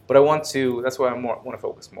 But that's why I want to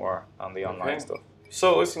focus more on the online stuff.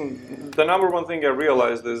 So listen, the number one thing I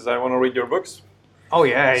realized is I want to read your books. Oh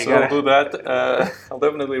yeah, I'll do that. I'll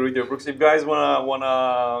definitely read your books. If guys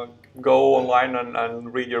wanna go online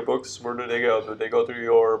and read your books, where do they go? Do they go to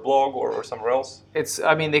your blog or somewhere else? They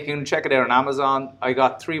can check it out on Amazon. I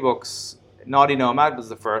got 3 books. Naughty Nomad was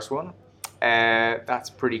the first one. That's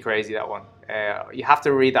pretty crazy, that one. You have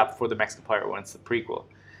to read that before the Mexican Pirate one. It's the prequel.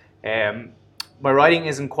 My writing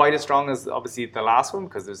isn't quite as strong as obviously the last one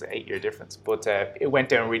because there's an 8-year difference, but it went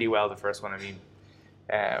down really well, the first one. I mean,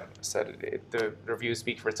 the reviews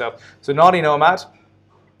speak for itself. So Naughty Nomad,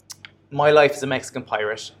 My Life as a Mexican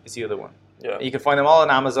Pirate is the other one. Yeah. You can find them all on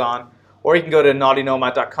Amazon, or you can go to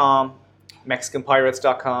naughtynomad.com,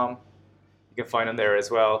 mexicanpirates.com. You can find them there as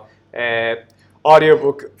well.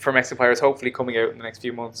 Audiobook for Mexican Pirates hopefully coming out in the next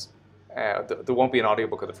few months. There won't be an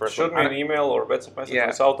audiobook of the first one. Shoot me an email or WhatsApp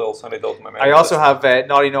message I'll send it out to my mail. I also have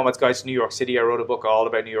Naughty Nomad's Guide to New York City. I wrote a book all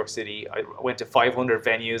about New York City. I went to 500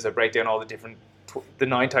 venues. I break down all the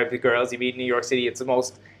 9 types of girls you meet in New York City. It's the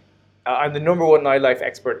most... I'm the #1 nightlife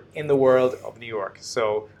expert in the world of New York.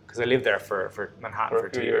 So because I lived there for Manhattan For for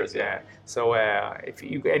a few 2 years, years. Yeah. So if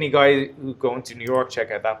you any guy who going to New York,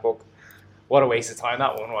 check out that book. What a waste of time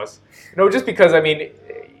that one was. Just because I mean,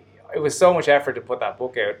 it was so much effort to put that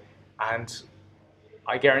book out, and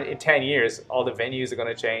I guarantee in 10 years all the venues are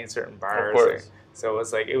going to change, certain bars. Of course. So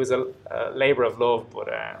it was a labor of love, but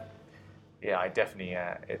yeah, I definitely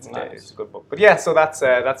it's a good book. But yeah, so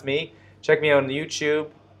that's me. Check me out on YouTube,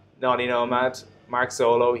 Naughty Nomad, Mark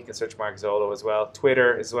Zolo. You can search Mark Zolo as well.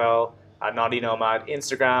 Twitter as well at Naughty Nomad.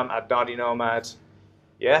 Instagram at Naughty Nomad.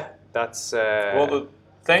 Yeah, that's. Well,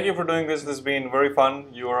 thank you for doing this. This has been very fun.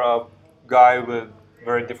 You're a guy with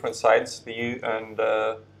very different sides to you, and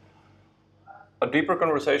a deeper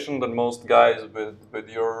conversation than most guys with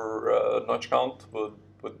your notch count would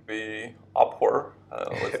be up for.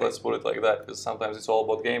 Let's put it like that, because sometimes it's all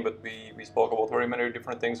about game, but we spoke about very many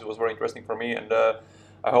different things. It was very interesting for me, and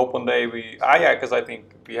I hope one day because I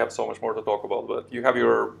think we have so much more to talk about. But you have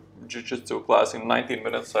your jiu-jitsu class in 19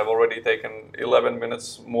 minutes. I've already taken 11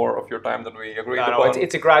 minutes more of your time than we agreed upon. No,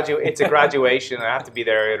 it's a graduation. I have to be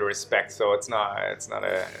there out of respect, so it's not a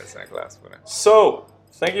class. But, So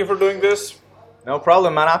thank you for doing this. No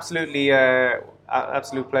problem, man. Absolutely,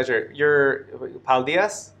 absolute pleasure. You're Pal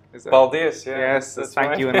Diaz? Pal Diaz, yeah. Yes,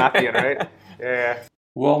 thank you in Latvian, right? Yeah.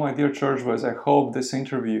 Well, my dear church boys, I hope this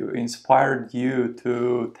interview inspired you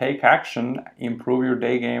to take action, improve your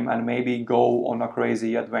day game, and maybe go on a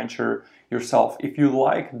crazy adventure yourself. If you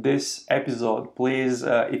like this episode, please,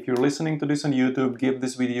 if you're listening to this on YouTube, give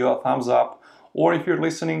this video a thumbs up. Or if you're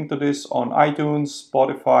listening to this on iTunes,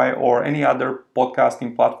 Spotify, or any other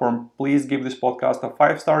podcasting platform, please give this podcast a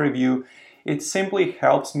 5-star review. It simply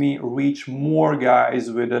helps me reach more guys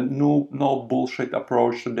with a no bullshit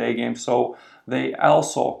approach to day games, so they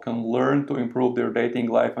also can learn to improve their dating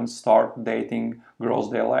life and start dating girls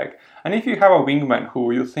they like. And if you have a wingman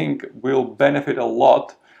who you think will benefit a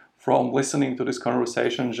lot from listening to this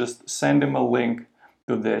conversation, just send him a link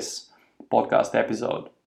to this podcast episode.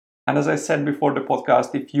 And as I said before the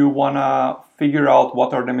podcast, if you want to figure out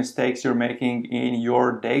what are the mistakes you're making in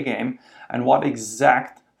your day game and what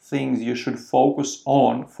exact things you should focus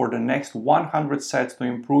on for the next 100 sets to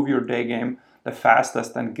improve your day game the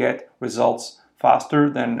fastest and get results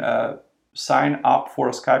faster, then sign up for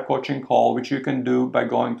a Skype coaching call, which you can do by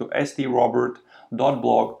going to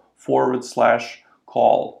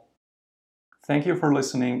strobert.blog/call. Thank you for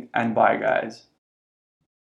listening, and bye guys.